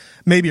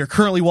maybe are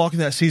currently walking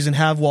that season,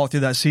 have walked through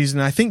that season.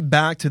 And I think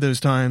back to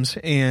those times,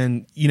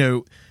 and,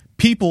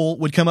 people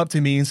would come up to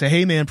me and say,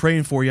 "Hey man,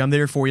 praying for you. I'm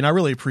there for you." And I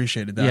really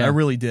appreciated that. Yeah. I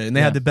really did. And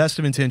they had the best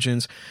of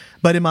intentions.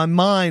 But in my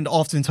mind,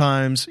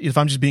 oftentimes, if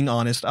I'm just being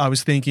honest, I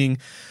was thinking,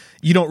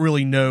 you don't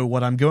really know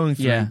what I'm going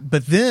through. Yeah.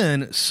 But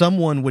then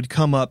someone would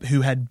come up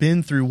who had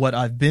been through what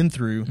I've been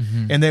through,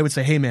 and they would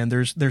say, "Hey man,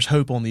 there's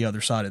hope on the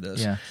other side of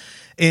this." Yeah.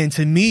 And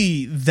to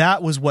me,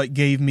 that was what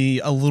gave me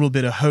a little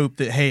bit of hope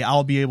that, hey,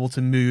 I'll be able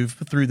to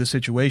move through the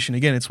situation.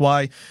 Again, it's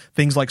why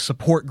things like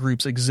support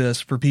groups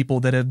exist for people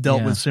that have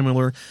dealt with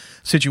similar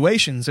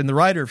situations. And the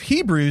writer of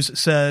Hebrews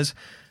says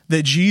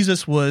that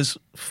Jesus was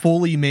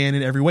fully man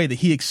in every way, that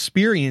he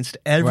experienced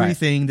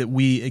everything that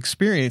we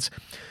experience.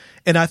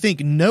 And I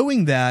think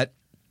knowing that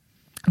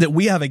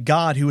we have a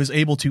God who is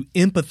able to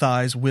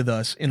empathize with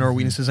us in our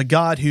weaknesses, a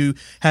God who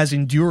has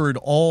endured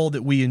all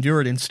that we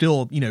endured and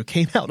still,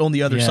 came out on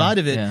the other side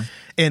of it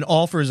and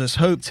offers us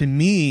hope. To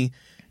me,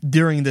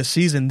 during this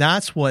season,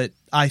 that's what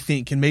I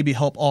think can maybe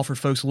help offer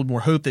folks a little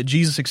more hope, that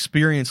Jesus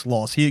experienced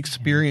loss. He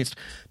experienced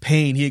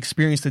pain. He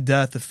experienced the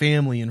death of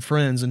family and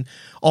friends and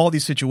all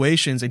these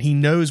situations, and he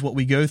knows what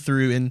we go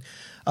through. And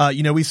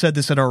we said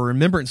this at our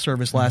remembrance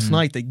service last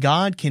night, that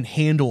God can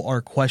handle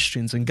our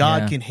questions and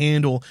God can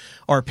handle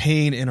our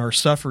pain and our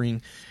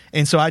suffering.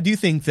 And so I do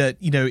think that,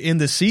 in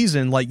this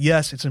season,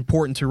 yes, it's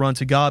important to run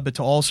to God, but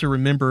to also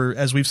remember,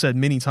 as we've said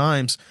many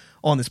times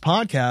on this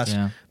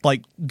podcast,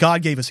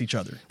 God gave us each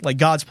other.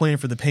 God's plan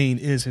for the pain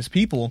is his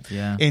people.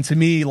 Yeah. And to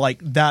me,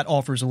 that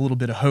offers a little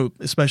bit of hope,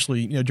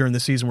 especially, during the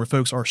season where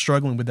folks are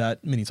struggling with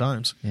that many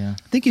times. Yeah.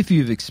 I think if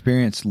you've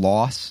experienced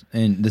loss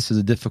and this is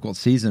a difficult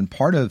season,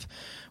 part of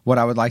what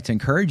I would like to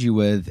encourage you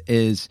with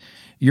is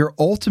you're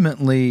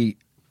ultimately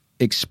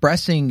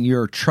expressing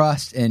your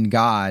trust in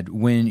God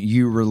when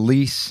you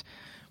release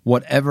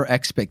whatever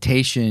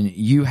expectation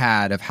you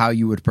had of how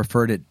you would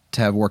prefer it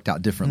to have worked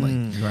out differently.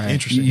 Right.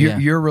 Interesting.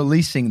 You're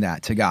releasing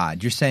that to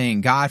God. You're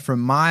saying, God, from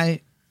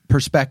my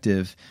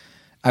perspective,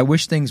 I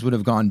wish things would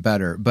have gone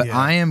better, but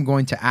I am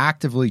going to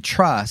actively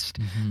trust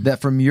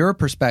that from your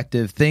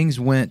perspective, things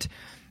went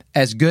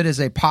as good as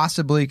they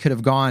possibly could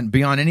have gone,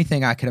 beyond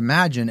anything I could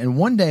imagine. And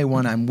one day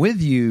when I'm with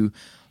you,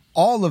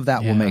 all of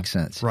that will make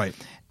sense. Right.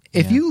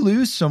 If you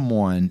lose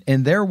someone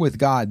and they're with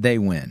God, they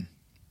win.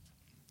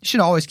 You should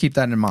always keep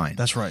that in mind.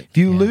 That's right. If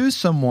you lose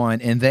someone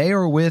and they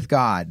are with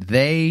God,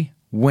 they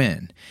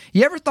win.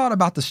 You ever thought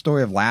about the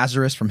story of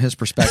Lazarus from his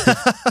perspective?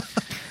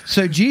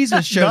 So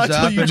Jesus shows Not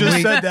up, till you and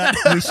just said that.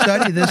 we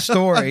study this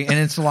story, and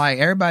it's like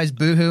everybody's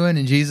boohooing,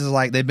 and Jesus is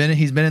like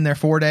he's been in there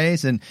 4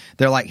 days, and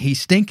they're like, he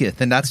stinketh,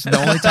 and that's the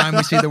only time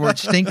we see the word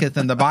stinketh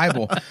in the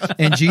Bible.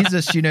 And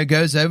Jesus,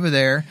 goes over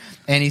there,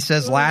 and he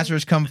says,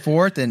 Lazarus, come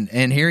forth,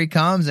 and here he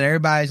comes, and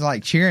everybody's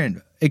like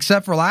cheering.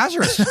 Except for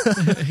Lazarus.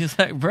 He's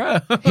like, bro.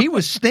 He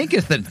was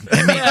stinketh.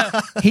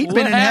 He'd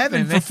been in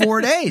heaven for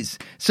 4 days.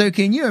 So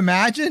can you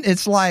imagine?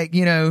 It's like,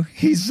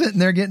 he's sitting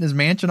there getting his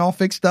mansion all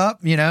fixed up,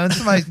 and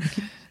somebody,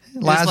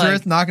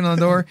 Lazarus knocking on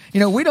the door.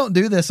 We don't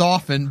do this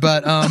often,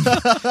 but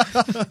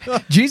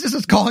Jesus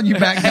is calling you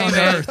back down to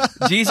earth.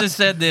 Jesus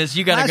said this.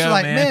 You got to go,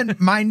 man.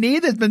 My knee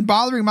that's been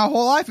bothering my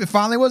whole life, it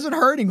finally wasn't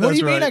hurting. What do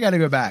you mean I got to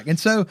go back? And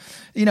so,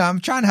 I'm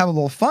trying to have a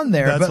little fun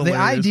there. That's but hilarious.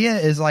 The idea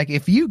is like,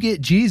 if you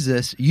get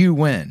Jesus, you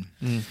win.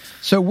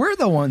 So we're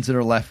the ones that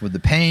are left with the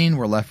pain.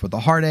 We're left with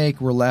the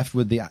heartache. We're left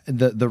with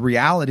the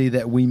reality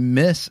that we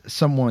miss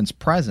someone's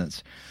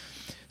presence.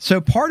 So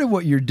part of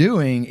what you're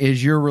doing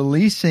is you're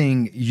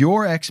releasing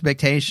your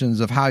expectations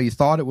of how you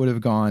thought it would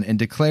have gone and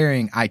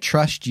declaring, I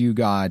trust you,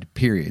 God,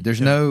 period. There's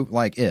no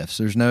like ifs.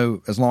 There's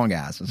no as long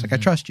as. It's like, I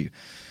trust you.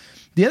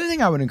 The other thing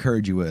I would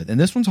encourage you with, and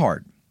this one's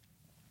hard,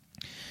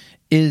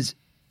 is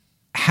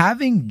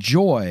having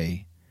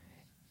joy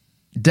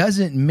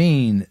doesn't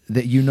mean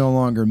that you no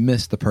longer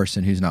miss the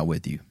person who's not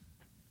with you.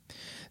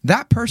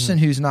 That person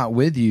who's not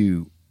with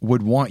you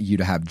would want you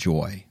to have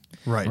joy.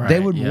 Right. They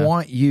would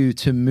want you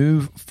to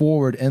move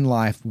forward in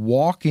life,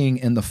 walking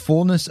in the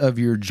fullness of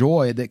your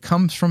joy that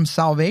comes from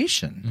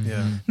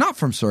salvation, not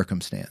from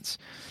circumstance.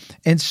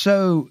 And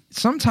so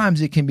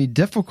sometimes it can be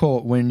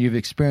difficult when you've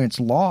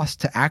experienced loss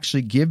to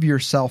actually give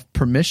yourself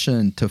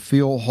permission to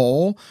feel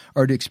whole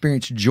or to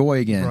experience joy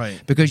again. Right.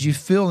 Because you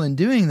feel in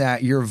doing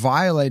that, you're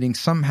violating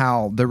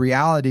somehow the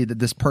reality that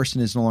this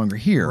person is no longer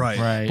here.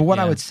 Right. But what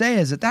I would say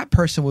is that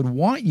person would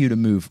want you to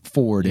move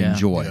forward in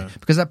joy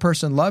because that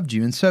person loved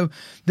you. And so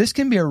this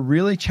can be a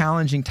really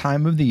challenging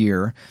time of the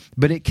year,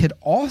 but it could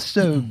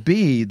also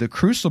be the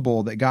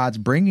crucible that God's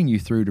bringing you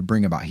through to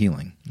bring about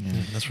healing.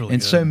 That's really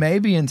And good. so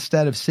maybe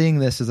instead of seeing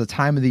this as a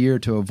time of the year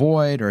to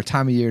avoid or a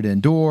time of year to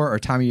endure or a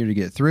time of year to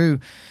get through,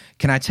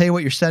 can I tell you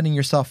what you're setting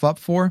yourself up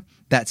for?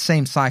 That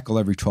same cycle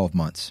every 12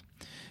 months.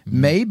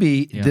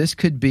 Maybe this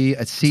could be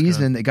a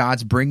season that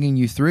God's bringing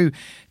you through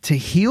to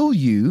heal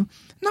you,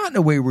 not in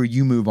a way where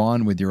you move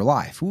on with your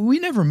life. We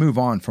never move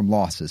on from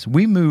losses.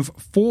 We move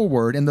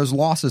forward, and those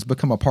losses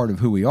become a part of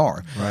who we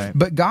are. Right.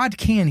 But God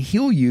can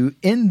heal you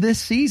in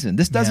this season.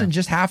 This doesn't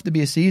just have to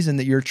be a season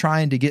that you're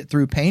trying to get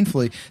through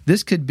painfully.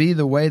 This could be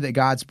the way that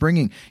God's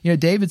bringing.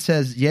 David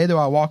says, yea, though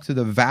I walk through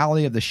the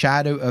valley of the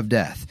shadow of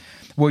death.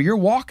 Well, you're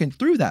walking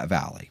through that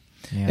valley.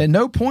 At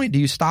no point do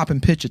you stop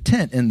and pitch a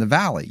tent in the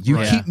valley. You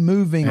keep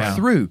moving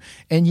through.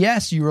 And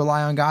yes, you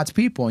rely on God's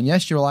people. And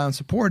yes, you rely on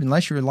support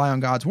unless you rely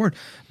on God's word.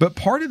 But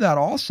part of that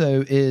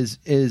also is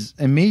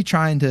and me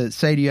trying to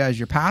say to you as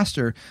your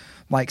pastor,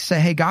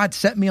 say, hey, God,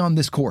 set me on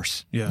this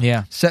course.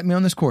 Yeah. Set me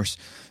on this course.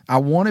 I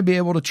want to be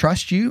able to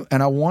trust you,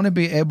 and I want to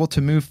be able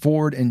to move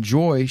forward in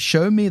joy.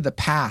 Show me the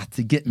path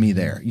to get me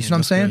there. You see what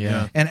I'm saying?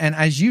 Yeah. And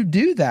as you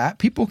do that,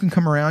 people can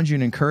come around you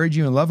and encourage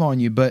you and love on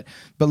you. But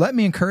let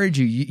me encourage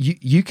you.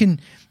 You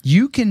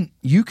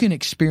can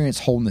experience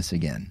wholeness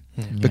again.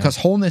 Because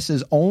wholeness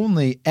has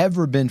only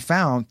ever been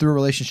found through a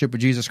relationship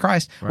with Jesus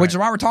Christ, which is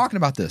why we're talking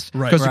about this.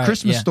 Because the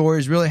Christmas story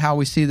is really how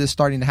we see this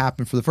starting to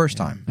happen for the first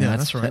time. Yeah,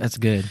 that's right. That's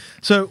good.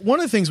 So one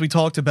of the things we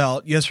talked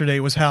about yesterday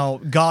was how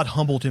God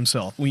humbled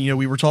himself. We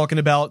were talking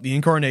about the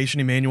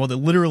incarnation, Emmanuel, that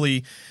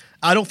literally,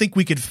 I don't think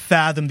we could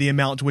fathom the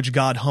amount to which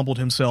God humbled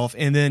himself.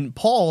 And then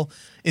Paul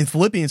in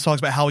Philippians talks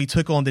about how he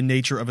took on the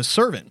nature of a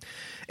servant.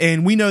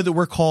 And we know that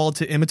we're called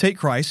to imitate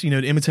Christ, to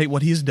imitate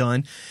what he has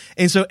done.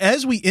 And so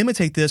as we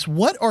imitate this,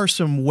 what are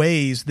some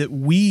ways that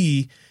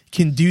we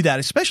can do that,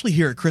 especially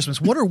here at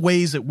Christmas? What are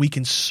ways that we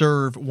can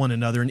serve one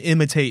another and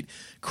imitate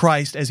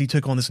Christ as he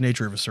took on this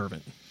nature of a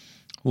servant?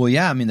 Well,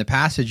 yeah, the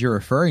passage you're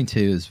referring to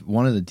is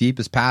one of the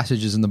deepest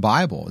passages in the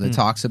Bible that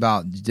talks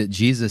about that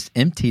Jesus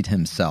emptied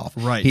himself.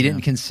 Right. He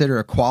didn't consider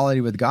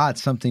equality with God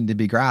something to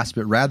be grasped,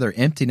 but rather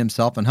emptied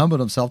himself and humbled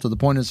himself to the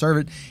point of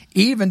servant,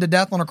 even to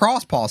death on a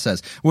cross, Paul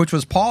says, which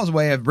was Paul's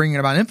way of bringing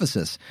about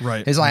emphasis.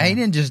 Right. He's like, he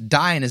didn't just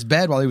die in his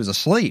bed while he was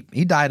asleep.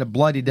 He died a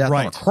bloody death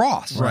on a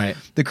cross. Right.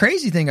 The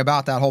crazy thing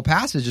about that whole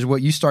passage is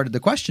what you started the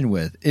question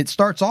with. It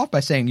starts off by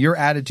saying your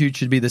attitude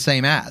should be the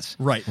same as.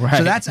 Right.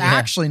 So that's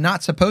actually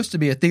not supposed to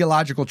be a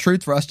theological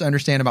truth for us to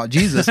understand about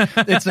Jesus.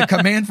 It's a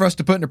command for us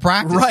to put into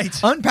practice. Right.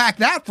 Unpack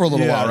that for a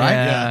little while, right?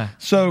 Yeah.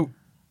 So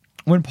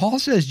when Paul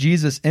says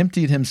Jesus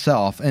emptied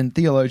himself, and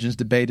theologians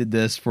debated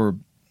this for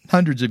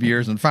hundreds of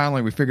years, and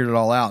finally we figured it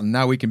all out, and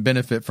now we can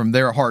benefit from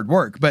their hard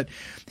work. But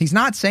he's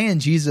not saying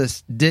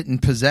Jesus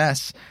didn't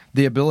possess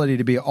the ability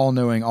to be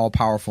all-knowing,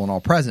 all-powerful, and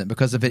all-present,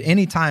 because if at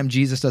any time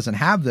Jesus doesn't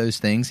have those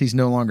things, he's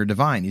no longer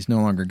divine. He's no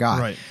longer God.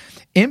 Right.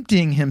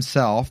 Emptying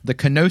himself, the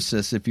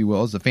kenosis, if you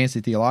will, is a fancy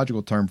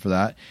theological term for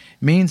that,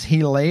 means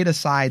he laid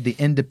aside the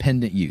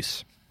independent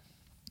use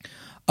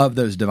of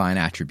those divine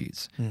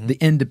attributes, the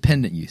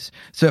independent use.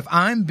 So if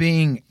I'm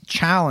being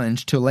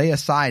challenged to lay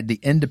aside the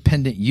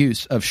independent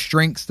use of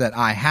strengths that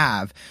I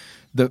have,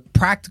 the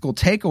practical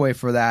takeaway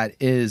for that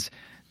is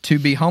to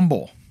be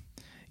humble,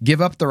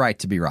 give up the right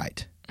to be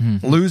right,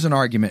 lose an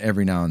argument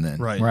every now and then.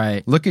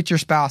 Right. Look at your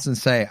spouse and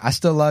say, I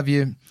still love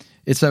you.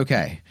 It's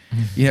okay.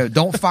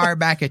 Don't fire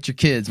back at your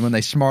kids when they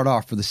smart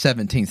off for the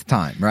 17th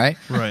time, right?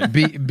 Right.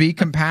 Be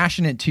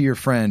compassionate to your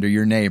friend or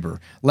your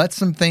neighbor. Let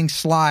some things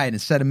slide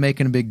instead of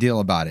making a big deal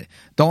about it.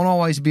 Don't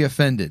always be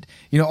offended.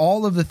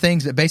 All of the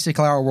things that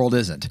basically our world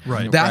isn't.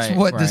 Right. That's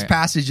what this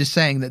passage is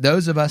saying, that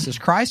those of us as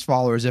Christ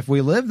followers, if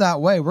we live that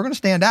way, we're going to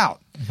stand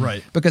out.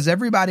 Right. Because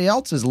everybody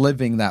else is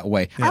living that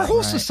way. Our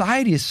whole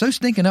society is so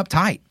stinking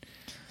uptight.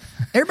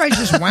 Everybody's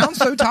just wound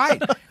so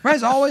tight.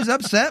 Everybody's always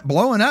upset,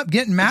 blowing up,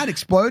 getting mad,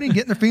 exploding,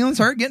 getting their feelings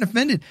hurt, getting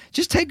offended.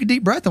 Just take a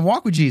deep breath and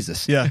walk with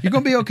Jesus. Yeah. You're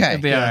going to be okay.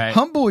 Be all right.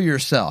 Humble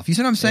yourself. You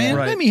see what I'm saying? Yeah.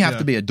 Right. Let me have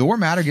to be a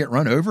doormat or get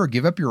run over or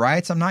give up your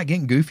rights. I'm not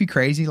getting goofy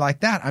crazy like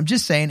that. I'm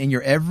just saying in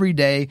your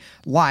everyday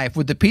life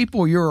with the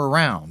people you're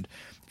around,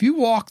 if you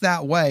walk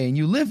that way and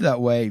you live that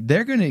way,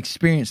 they're going to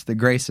experience the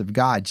grace of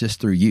God just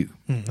through you.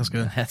 That's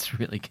good. That's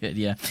really good,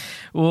 yeah.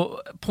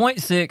 Well,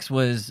 point 6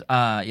 was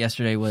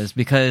yesterday was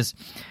because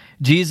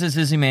Jesus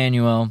is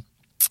Emmanuel.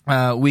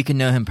 We can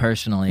know him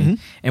personally.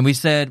 And we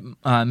said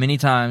many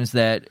times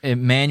that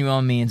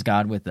Emmanuel means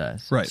God with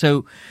us. Right.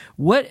 So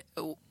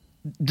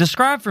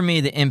describe for me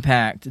the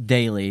impact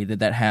daily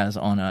that has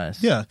on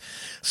us. Yeah.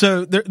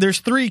 So there's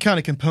 3 kind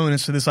of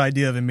components to this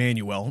idea of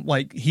Emmanuel.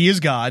 Like, he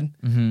is God,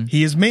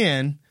 he is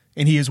man,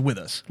 and he is with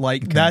us.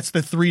 Like, that's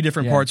the 3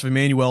 different parts of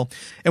Emmanuel.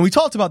 And we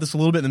talked about this a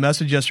little bit in the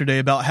message yesterday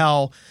about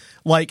how,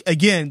 like,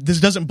 again, this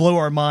doesn't blow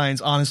our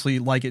minds, honestly,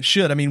 like it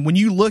should. I mean, when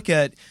you look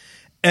at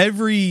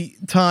every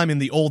time in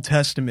the Old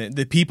Testament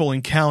that people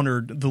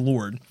encountered the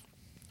Lord,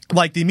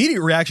 like, the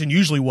immediate reaction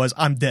usually was,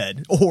 I'm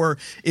dead, or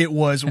it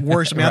was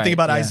worse. I mean, I think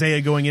about Isaiah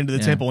going into the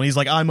temple and he's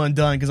like, I'm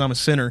undone because I'm a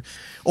sinner.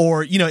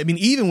 Or,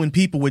 even when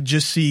people would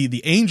just see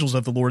the angels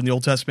of the Lord in the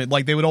Old Testament,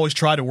 like, they would always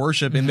try to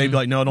worship and they'd be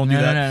like, no, don't do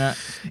that.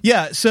 No.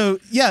 Yeah. So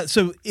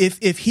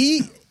if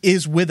he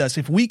is with us,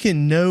 if we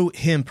can know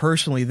him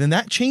personally, then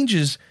that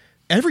changes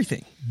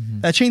everything.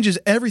 That changes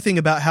everything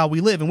about how we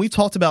live. And we've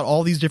talked about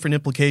all these different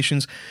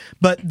implications,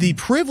 but the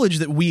privilege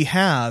that we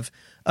have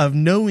of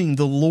knowing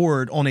the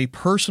Lord on a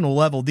personal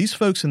level, these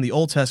folks in the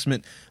Old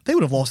Testament, they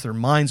would have lost their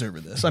minds over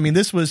this. I mean,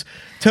 this was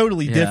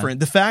totally different.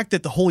 The fact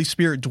that the Holy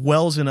Spirit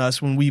dwells in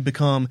us when we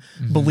become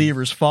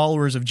believers,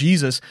 followers of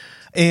Jesus,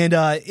 and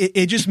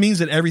it just means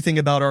that everything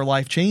about our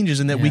life changes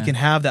and that we can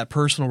have that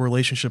personal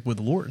relationship with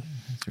the Lord.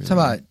 Really Talk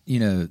about,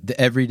 the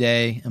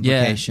everyday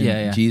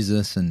implication,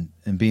 Jesus and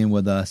being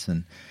with us.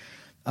 And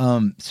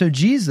so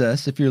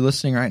Jesus, if you're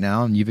listening right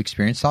now and you've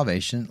experienced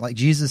salvation, like,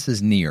 Jesus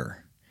is near.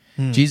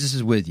 Jesus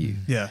is with you.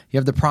 Yeah. You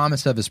have the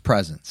promise of his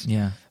presence.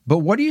 Yeah. But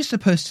what are you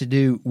supposed to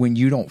do when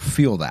you don't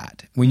feel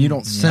that? When you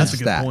don't sense That's a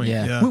good that? point.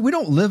 Yeah. We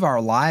don't live our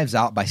lives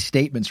out by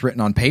statements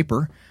written on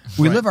paper.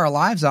 We live our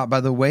lives out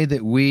by the way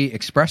that we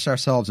express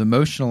ourselves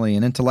emotionally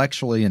and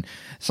intellectually. And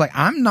it's like,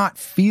 I'm not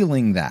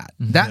feeling that.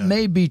 That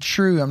may be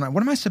true. I'm not.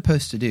 What am I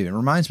supposed to do? It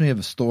reminds me of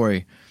a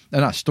story.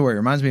 Not a story. It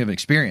reminds me of an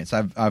experience.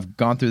 I've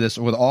gone through this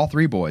with all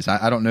 3 boys.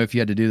 I don't know if you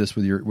had to do this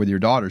with your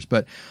daughters,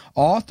 but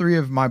all 3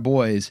 of my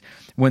boys,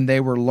 when they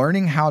were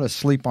learning how to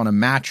sleep on a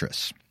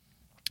mattress,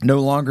 no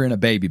longer in a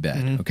baby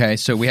bed. Okay,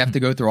 so we have to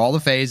go through all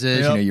the phases.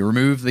 You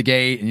remove the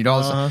gate and you do all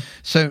this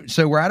stuff.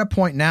 So we're at a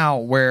point now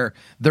where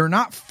they're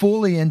not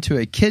fully into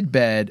a kid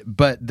bed,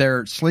 but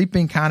they're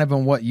sleeping kind of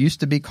in what used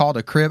to be called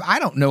a crib. I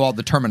don't know all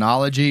the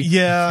terminology.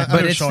 Yeah,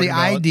 but it's the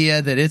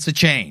idea that it's a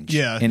change.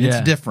 Yeah, and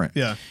it's different.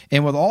 Yeah,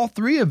 and with all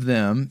 3 of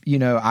them,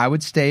 I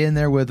would stay in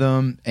there with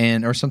them,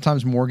 or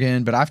sometimes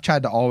Morgan. But I've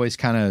tried to always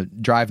kind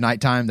of drive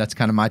nighttime. That's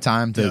kind of my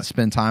time to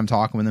spend time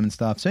talking with them and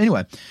stuff. So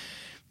anyway,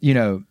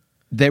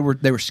 They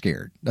were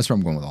scared. That's where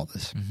I'm going with all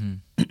this.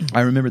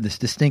 I remember this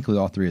distinctly,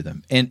 all 3 of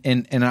them. And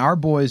in our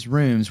boys'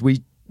 rooms,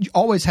 we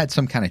always had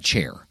some kind of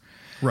chair.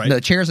 Right. The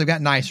chairs have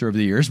gotten nicer over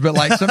the years, but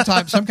like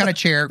sometimes some kind of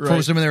chair.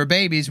 For some when they were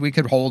babies, we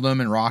could hold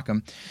them and rock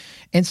them.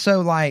 And so,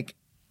 like,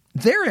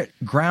 they're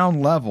at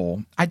ground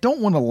level. I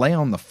don't want to lay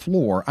on the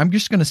floor. I'm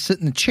just going to sit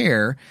in the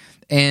chair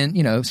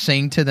and,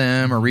 sing to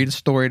them or read a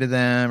story to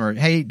them or,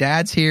 hey,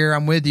 Dad's here.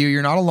 I'm with you.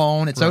 You're not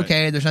alone. It's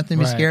okay. There's nothing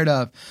to be scared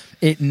of.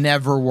 It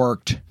never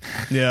worked.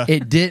 Yeah.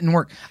 It didn't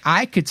work.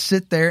 I could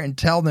sit there and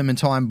tell them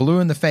until I'm blue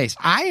in the face.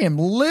 I am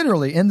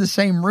literally in the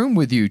same room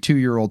with you,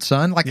 2-year-old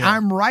son. Like,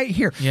 I'm right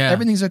here. Yeah.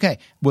 Everything's okay.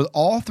 With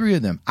all 3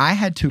 of them, I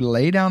had to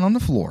lay down on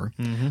the floor,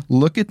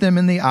 look at them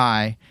in the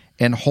eye,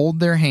 and hold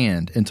their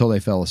hand until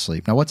they fell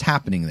asleep. Now, what's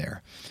happening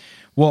there?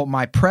 Well,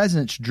 my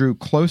presence drew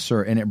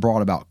closer and it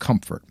brought about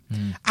comfort.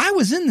 I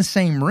was in the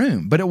same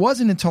room, but it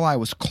wasn't until I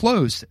was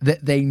close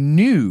that they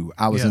knew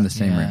I was in the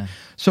same room.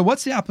 So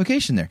what's the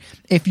application there?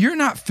 If you're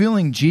not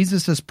feeling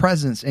Jesus'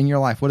 presence in your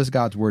life, what does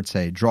God's word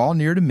say? Draw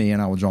near to me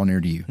and I will draw near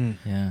to you.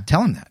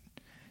 Tell him that.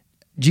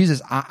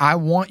 Jesus, I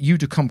want you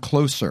to come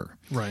closer.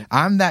 Right.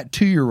 I'm that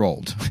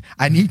 2-year-old.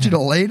 I need you to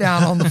lay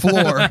down on the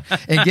floor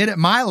and get at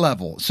my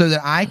level so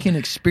that I can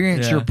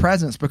experience your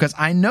presence, because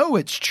I know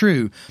it's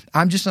true.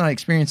 I'm just not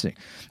experiencing.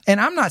 And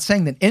I'm not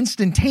saying that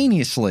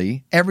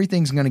instantaneously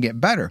everything's going to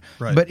get better.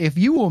 Right. But if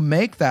you will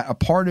make that a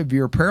part of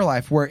your prayer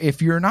life, where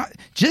if you're not,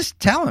 just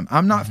tell him,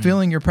 I'm not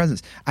feeling your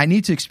presence. I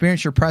need to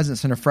experience your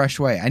presence in a fresh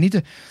way. I need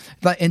to,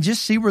 and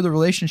just see where the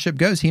relationship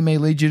goes. He may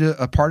lead you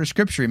to a part of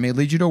scripture. He may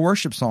lead you to a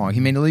worship song.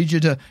 He may lead you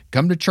to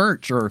come to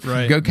church or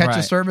go catch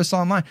a service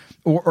online.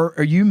 Or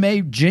you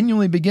may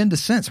genuinely begin to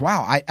sense,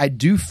 wow, I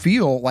do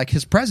feel like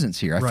his presence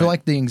here. I feel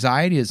like the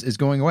anxiety is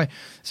going away.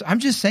 So I'm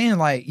just saying,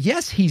 like,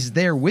 yes, he's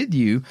there with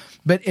you,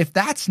 but if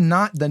that's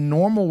not the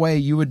normal way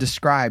you would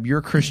describe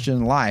your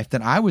Christian life,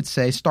 then I would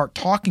say start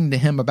talking to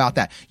him about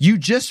that. You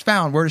just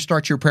found where to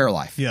start your prayer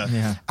life.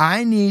 Yeah.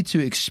 I need to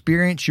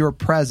experience your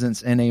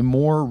presence in a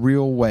more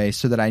real way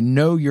so that I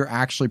know you're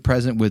actually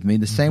present with me,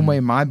 the same way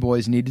my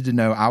boys needed to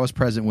know I was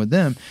present with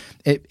them,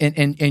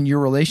 and your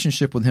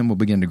relationship with him will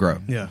begin to grow.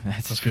 Yeah,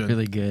 that's good.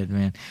 Really good,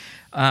 man.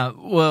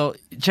 Well,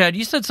 Chad,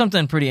 you said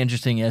something pretty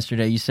interesting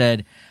yesterday. You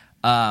said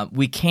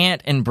we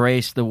can't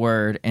embrace the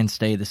word and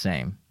stay the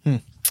same.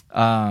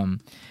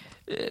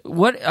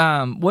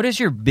 What is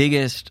your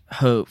biggest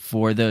hope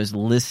for those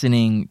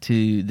listening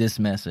to this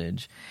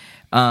message?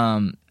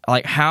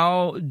 Like,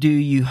 how do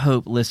you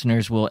hope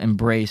listeners will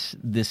embrace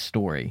this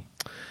story?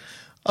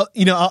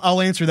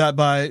 I'll answer that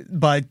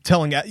by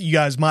telling you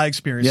guys my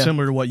experience,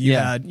 similar to what you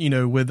had,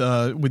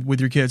 with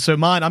your kids. So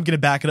mine, I'm going to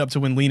back it up to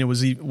when Lena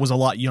was a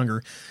lot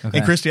younger. Okay.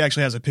 And Christy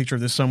actually has a picture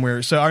of this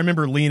somewhere. So I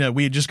remember Lena,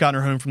 we had just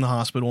gotten her home from the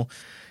hospital.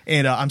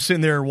 And I'm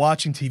sitting there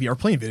watching TV or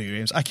playing video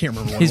games. I can't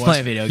remember what it was. He's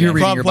playing video games. You're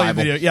reading your Bible.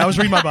 Video. Yeah, I was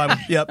reading my Bible.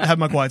 Yep, having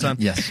my quiet time.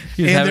 Yes.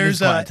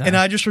 And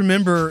I just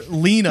remember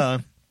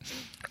Lena,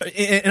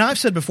 and I've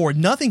said before,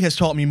 nothing has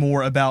taught me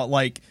more about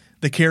like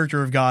the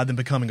character of God than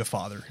becoming a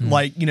father.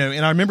 Like, and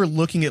I remember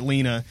looking at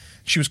Lena.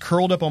 She was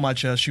curled up on my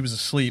chest. She was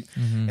asleep.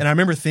 And I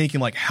remember thinking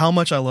like how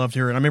much I loved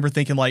her. And I remember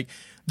thinking like,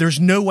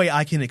 there's no way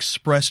I can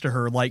express to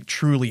her like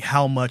truly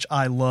how much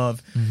I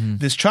love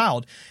this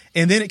child.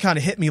 And then it kind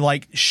of hit me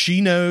like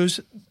she knows,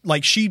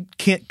 like she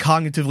can't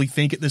cognitively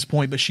think at this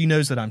point, but she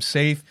knows that I'm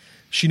safe.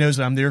 She knows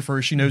that I'm there for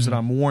her. She knows that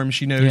I'm warm.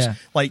 She knows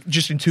like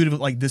just intuitively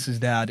like this is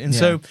dad. And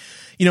so,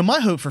 my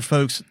hope for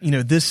folks,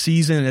 this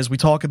season as we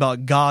talk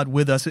about God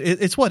with us,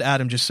 it's what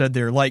Adam just said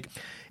there. Like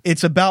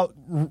it's about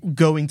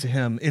going to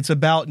him. It's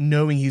about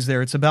knowing he's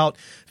there. It's about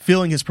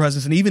feeling his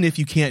presence. And even if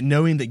you can't,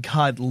 knowing that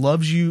God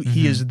loves you,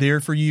 he is there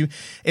for you.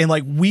 And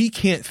like we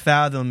can't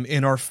fathom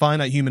in our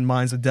finite human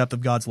minds the depth of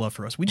God's love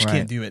for us. We just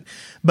can't do it.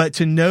 But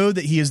to know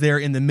that he is there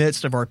in the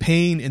midst of our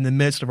pain, in the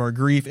midst of our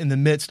grief, in the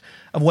midst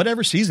of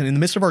whatever season, in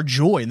the midst of our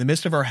joy, in the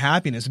midst of our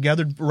happiness,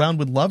 gathered around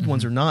with loved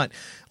ones or not,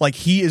 like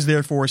he is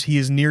there for us. He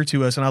is near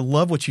to us. And I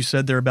love what you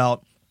said there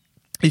about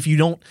if you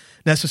don't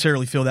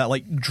necessarily feel that,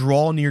 like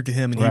draw near to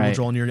him and he will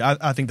draw near to you.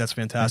 I think that's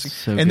fantastic.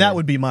 That's so and good. That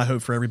would be my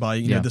hope for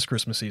everybody, this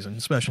Christmas season,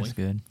 especially. That's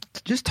good.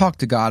 Just talk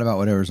to God about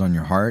whatever's on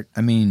your heart.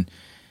 I mean,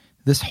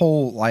 this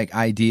whole like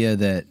idea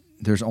that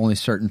there's only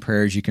certain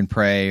prayers you can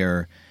pray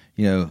or,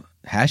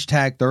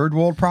 hashtag third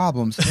world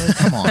problems.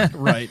 Come on.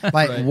 Like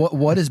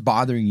what is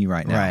bothering you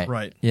right now?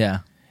 Right. Yeah.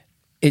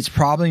 It's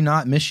probably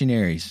not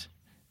missionaries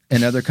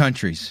in other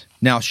countries.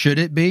 Now, should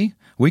it be?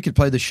 We could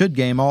play the should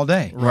game all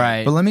day.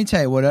 Right. But let me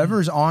tell you,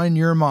 whatever's on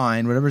your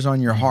mind, whatever's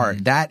on your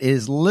heart, that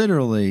is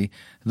literally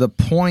the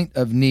point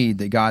of need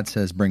that God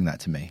says, bring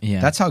that to me.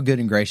 Yeah. That's how good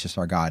and gracious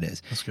our God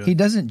is. That's good. He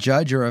doesn't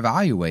judge or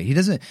evaluate. He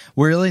doesn't,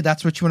 really,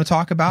 that's what you want to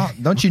talk about?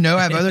 Don't you know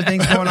I have other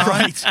things going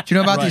on? Do you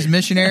know about these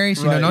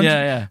missionaries? What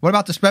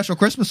about the special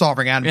Christmas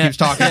offering Adam keeps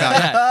talking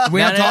about?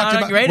 We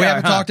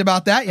haven't talked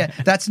about that yet.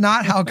 That's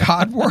not how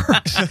God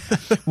works.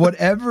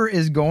 Whatever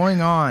is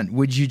going on,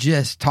 would you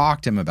just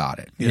talk to him about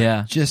it?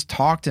 Yeah. Just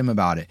talk to him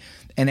about it.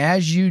 And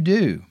as you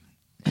do,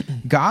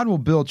 God will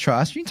build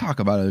trust. You can talk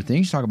about other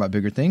things, you talk about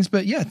bigger things,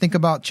 but think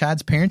about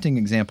Chad's parenting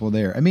example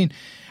there. I mean,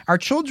 our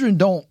children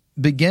don't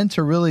begin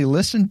to really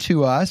listen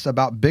to us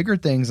about bigger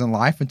things in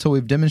life until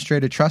we've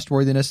demonstrated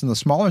trustworthiness in the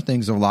smaller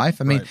things of life.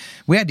 I mean,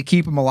 we had to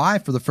keep them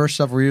alive for the first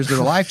several years of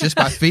their life just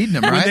by feeding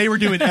them, right? I mean, they were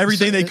doing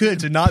everything they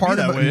could to not be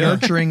that way.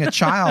 Nurturing a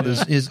child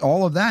is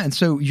all of that. And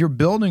so you're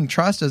building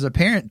trust as a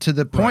parent to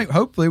the point,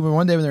 hopefully, when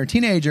one day when they're a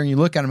teenager and you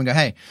look at them and go,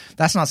 hey,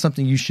 that's not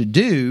something you should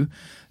do.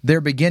 They're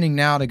beginning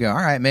now to go, all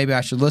right, maybe I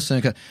should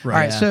listen. All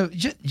right, so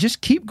just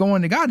keep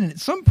going to God. And at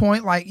some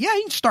point, you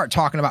can start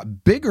talking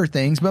about bigger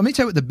things. But let me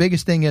tell you what the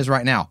biggest thing is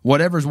right now.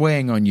 Whatever's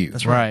weighing on you.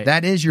 That's right.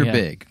 That is your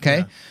big, okay?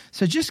 Yeah.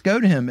 So just go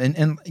to him.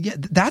 And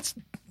that's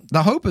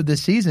the hope of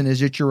this season is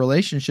that your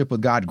relationship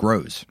with God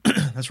grows.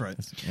 That's right.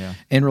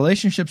 And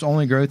relationships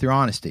only grow through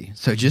honesty.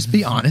 So just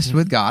be honest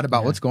with God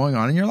about what's going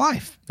on in your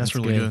life. That's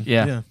really good.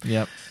 Yeah.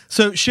 Yep.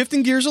 So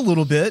shifting gears a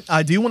little bit,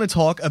 I do want to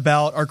talk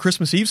about our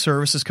Christmas Eve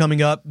service is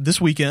coming up this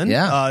weekend.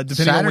 Yeah.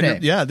 Saturday.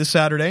 This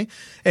Saturday.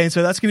 And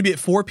so that's going to be at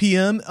 4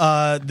 p.m.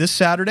 This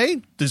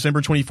Saturday,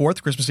 December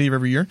 24th, Christmas Eve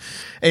every year.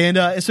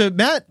 And so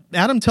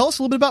Adam, tell us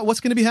a little bit about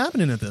what's going to be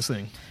happening at this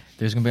thing.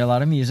 There's going to be a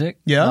lot of music,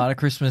 a lot of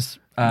Christmas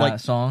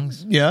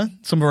songs. Yeah,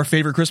 some of our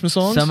favorite Christmas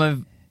songs. Some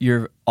of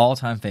your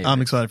all-time favorites.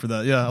 I'm excited for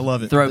that. Yeah, I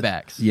love it.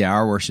 Throwbacks. Yeah,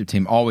 our worship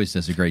team always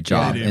does a great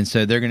job, and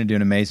so they're going to do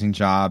an amazing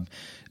job.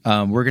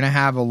 We're going to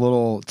have a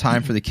little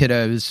time for the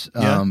kiddos.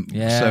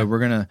 So we're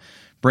going to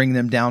bring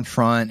them down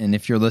front, and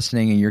if you're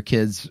listening and your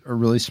kids are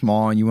really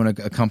small and you want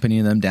to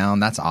accompany them down,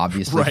 that's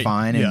obviously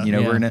fine. And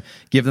we're going to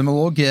give them a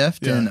little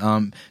gift.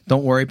 And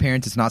don't worry,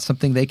 parents, it's not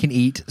something they can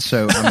eat.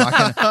 So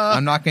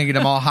I'm not going to get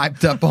them all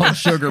hyped up on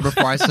sugar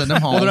before I send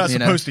them home. Well, they're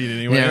not supposed to eat it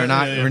anyway.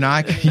 Yeah, we're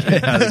not.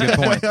 That's a good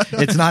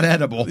point. It's not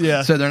edible.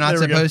 So they're not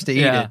supposed to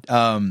eat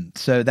it.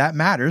 So that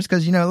matters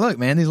because look,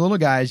 man, these little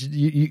guys,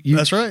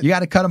 that's right. You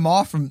got to cut them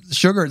off from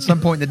sugar at some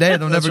point in the day.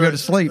 They'll never go to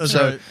sleep.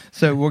 So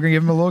we're going to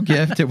give them a little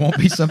gift. It won't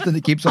be something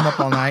that keeps them up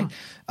all night.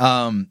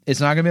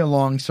 It's not going to be a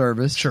long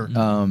service,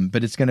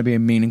 but it's going to be a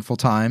meaningful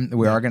time.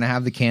 We are going to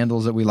have the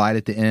candles that we light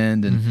at the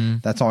end,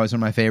 and that's always one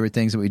of my favorite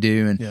things that we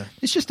do. And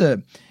it's just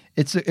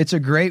it's a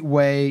great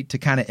way to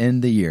kind of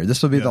end the year.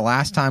 This will be the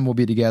last time we'll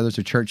be together as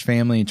a church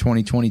family in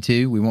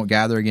 2022. We won't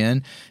gather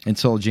again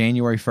until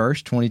January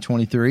 1st,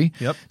 2023.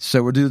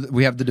 So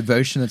we have the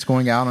devotion that's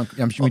going out.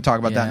 I'm sure we talk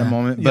about that in a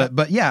moment.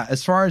 But yeah,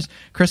 as far as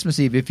Christmas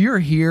Eve, if you're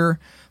here.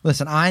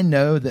 Listen, I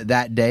know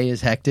that day is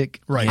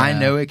hectic. Right. I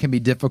know it can be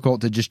difficult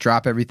to just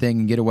drop everything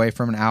and get away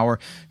from an hour.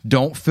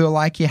 Don't feel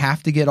like you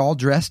have to get all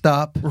dressed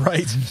up.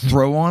 Right.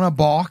 Throw on a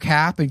ball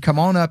cap and come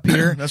on up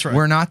here. That's right.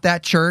 We're not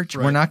that church.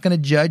 We're not going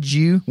to judge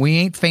you. We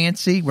ain't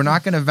fancy. We're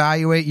not going to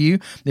evaluate you.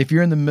 If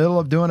you're in the middle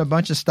of doing a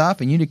bunch of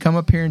stuff and you need to come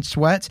up here in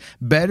sweats,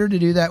 better to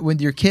do that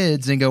with your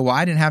kids and go, well,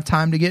 I didn't have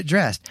time to get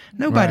dressed.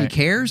 Nobody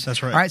cares.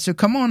 That's right. All right, so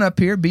come on up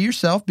here. Be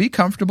yourself. Be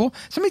comfortable.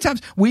 So many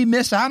times we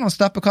miss out on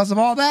stuff because of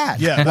all that.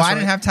 Yeah, well, I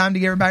didn't have time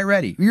to get everybody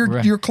ready.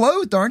 You're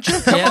clothed, aren't you?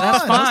 Come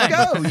on,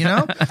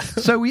 let's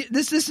go. So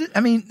this is. I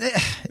mean,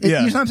 you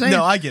know what I'm saying?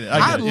 No, I get it.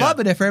 I'd love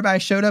it if everybody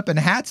showed up in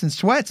hats and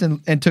sweats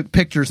and took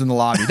pictures in the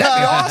lobby. That'd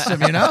be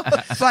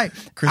awesome. It's like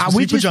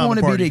we just want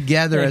to be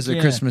together as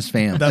a Christmas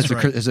family. That's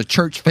as a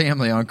church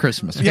family on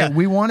Christmas. Okay?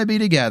 We want to be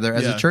together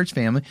as a church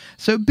family.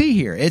 So be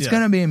here. It's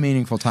going to be a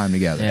meaningful time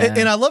together.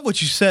 And I love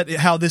what you said.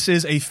 How this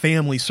is a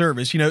family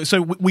service.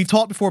 So we've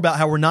talked before about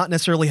how we're not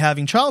necessarily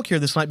having childcare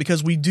this night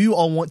because we do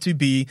all want to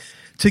be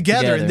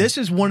together. And this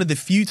is one of the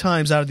few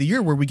times out of the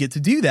year where we get to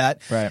do that.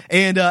 Right.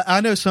 And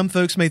I know some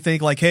folks may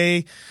think like,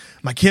 hey,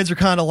 my kids are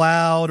kind of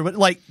loud, or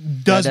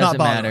does not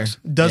bother us.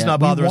 Does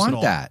not bother us at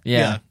all. That.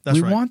 Yeah, that's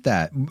we right. want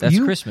that. That's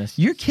Christmas.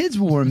 Your kids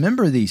will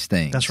remember these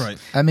things. That's right.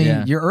 I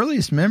mean, your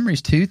earliest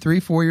memories, 2, 3,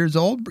 4 years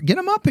old, get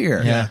them up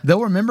here. Yeah.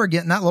 They'll remember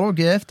getting that little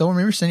gift. They'll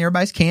remember sending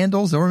everybody's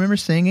candles. They'll remember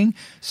singing.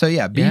 So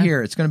be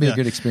here. It's going to be a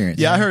good experience.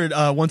 Yeah, I heard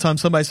one time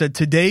somebody said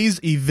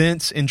today's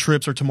events and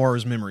trips are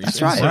tomorrow's memories.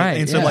 That's right.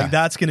 And so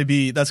that's going to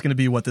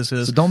be what this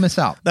is. So don't miss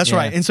out. That's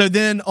right. And so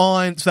then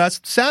so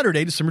that's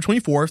Saturday, December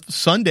 24th,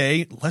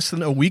 Sunday, less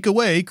than a week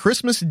away,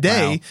 Christmas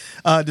Day,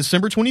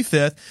 December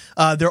 25th.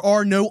 There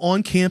are no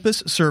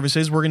on-campus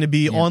services. We're going to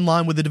be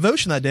online with the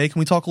devotion that day. Can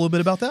we talk a little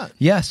bit about that?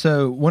 Yeah.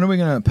 So when are we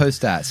going to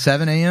post that?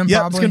 7 a.m.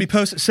 Yeah, probably? it's going to be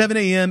posted at 7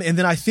 a.m. And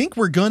then I think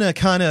we're going to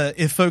kind of,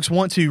 if folks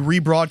want to,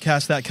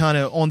 rebroadcast that kind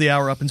of on the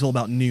hour up until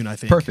about noon, I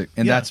think. Perfect.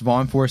 And that's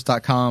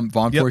vaughnforest.com,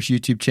 Vaughn Forest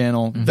YouTube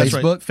channel, That's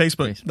Facebook? Right.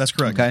 Facebook. That's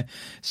correct. Okay.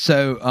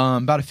 So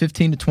about a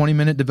 15 to 20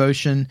 minute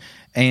devotion.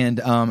 And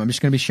I'm just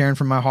going to be sharing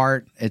from my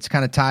heart. It's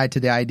kind of tied to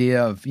the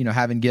idea of,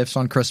 having gifts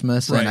on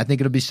Christmas. Right. And I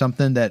think it'll be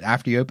something that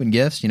after you open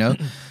gifts,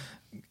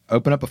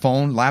 open up a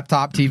phone,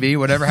 laptop, TV,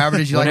 whatever, however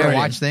it is you like to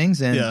watch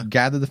things, and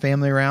gather the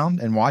family around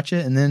and watch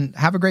it, and then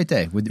have a great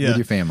day with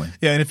your family.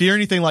 Yeah, and if you're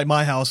anything like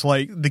my house,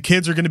 the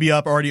kids are going to be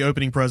up already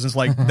opening presents.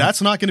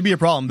 That's not going to be a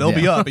problem. They'll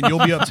be up, and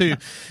you'll be up too.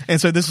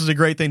 And so this is a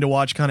great thing to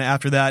watch kind of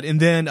after that. And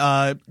then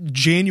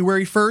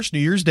January 1st, New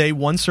Year's Day,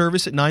 one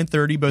service at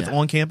 9:30, both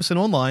on campus and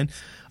online.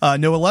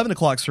 No 11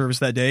 o'clock service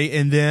that day.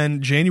 And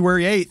then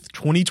January 8th,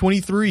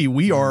 2023,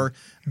 we are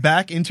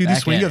back into the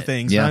swing of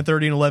things,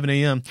 9:30 and 11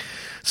 a.m.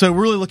 So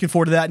we're really looking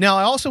forward to that. Now,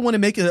 I also want to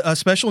make a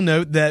special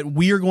note that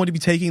we are going to be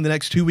taking the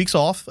next 2 weeks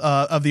off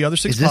of the other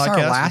 6 podcasts. Is this our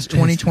last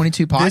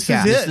 2022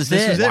 podcast? This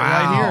is it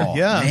right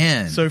here. Yeah.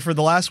 Man. So for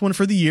the last one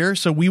for the year,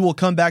 so we will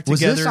come back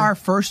together. Was this our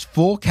first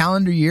full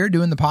calendar year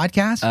doing the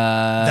podcast?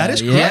 That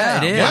is correct.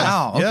 Yeah, it is.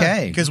 Wow,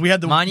 okay. Because we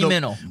had the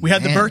monumental. We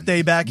had the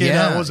birthday back in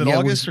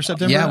August or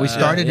September? Yeah, we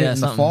started it in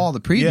the fall the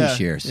previous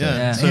year.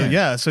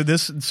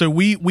 So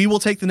we will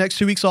take the next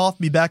 2 weeks off,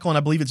 be back on, I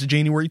believe it's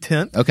January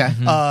 10th.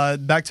 Okay.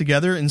 Back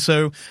together. And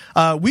so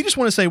we just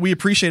want to say we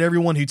appreciate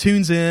everyone who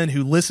tunes in,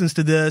 who listens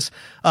to this.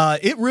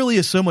 It really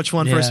is so much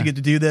fun for us to get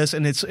to do this,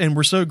 and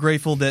we're so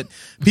grateful that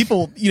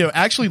people,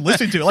 actually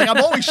listen to it. I'm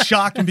always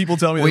shocked when people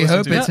tell me we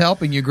hope it's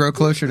helping you grow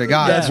closer to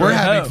God. We're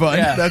having fun.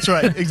 Yeah. That's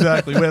right.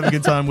 Exactly. We have a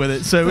good time with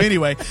it. So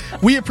anyway,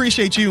 we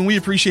appreciate you, and we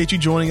appreciate you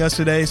joining us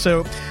today.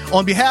 So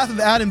on behalf of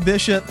Adam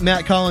Bishop,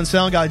 Matt Collins,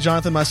 Sound Guy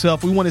Jonathan,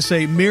 myself, we want to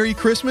say Merry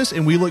Christmas,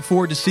 and we look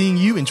forward to seeing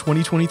you in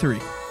 2023.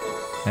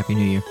 Happy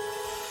New Year.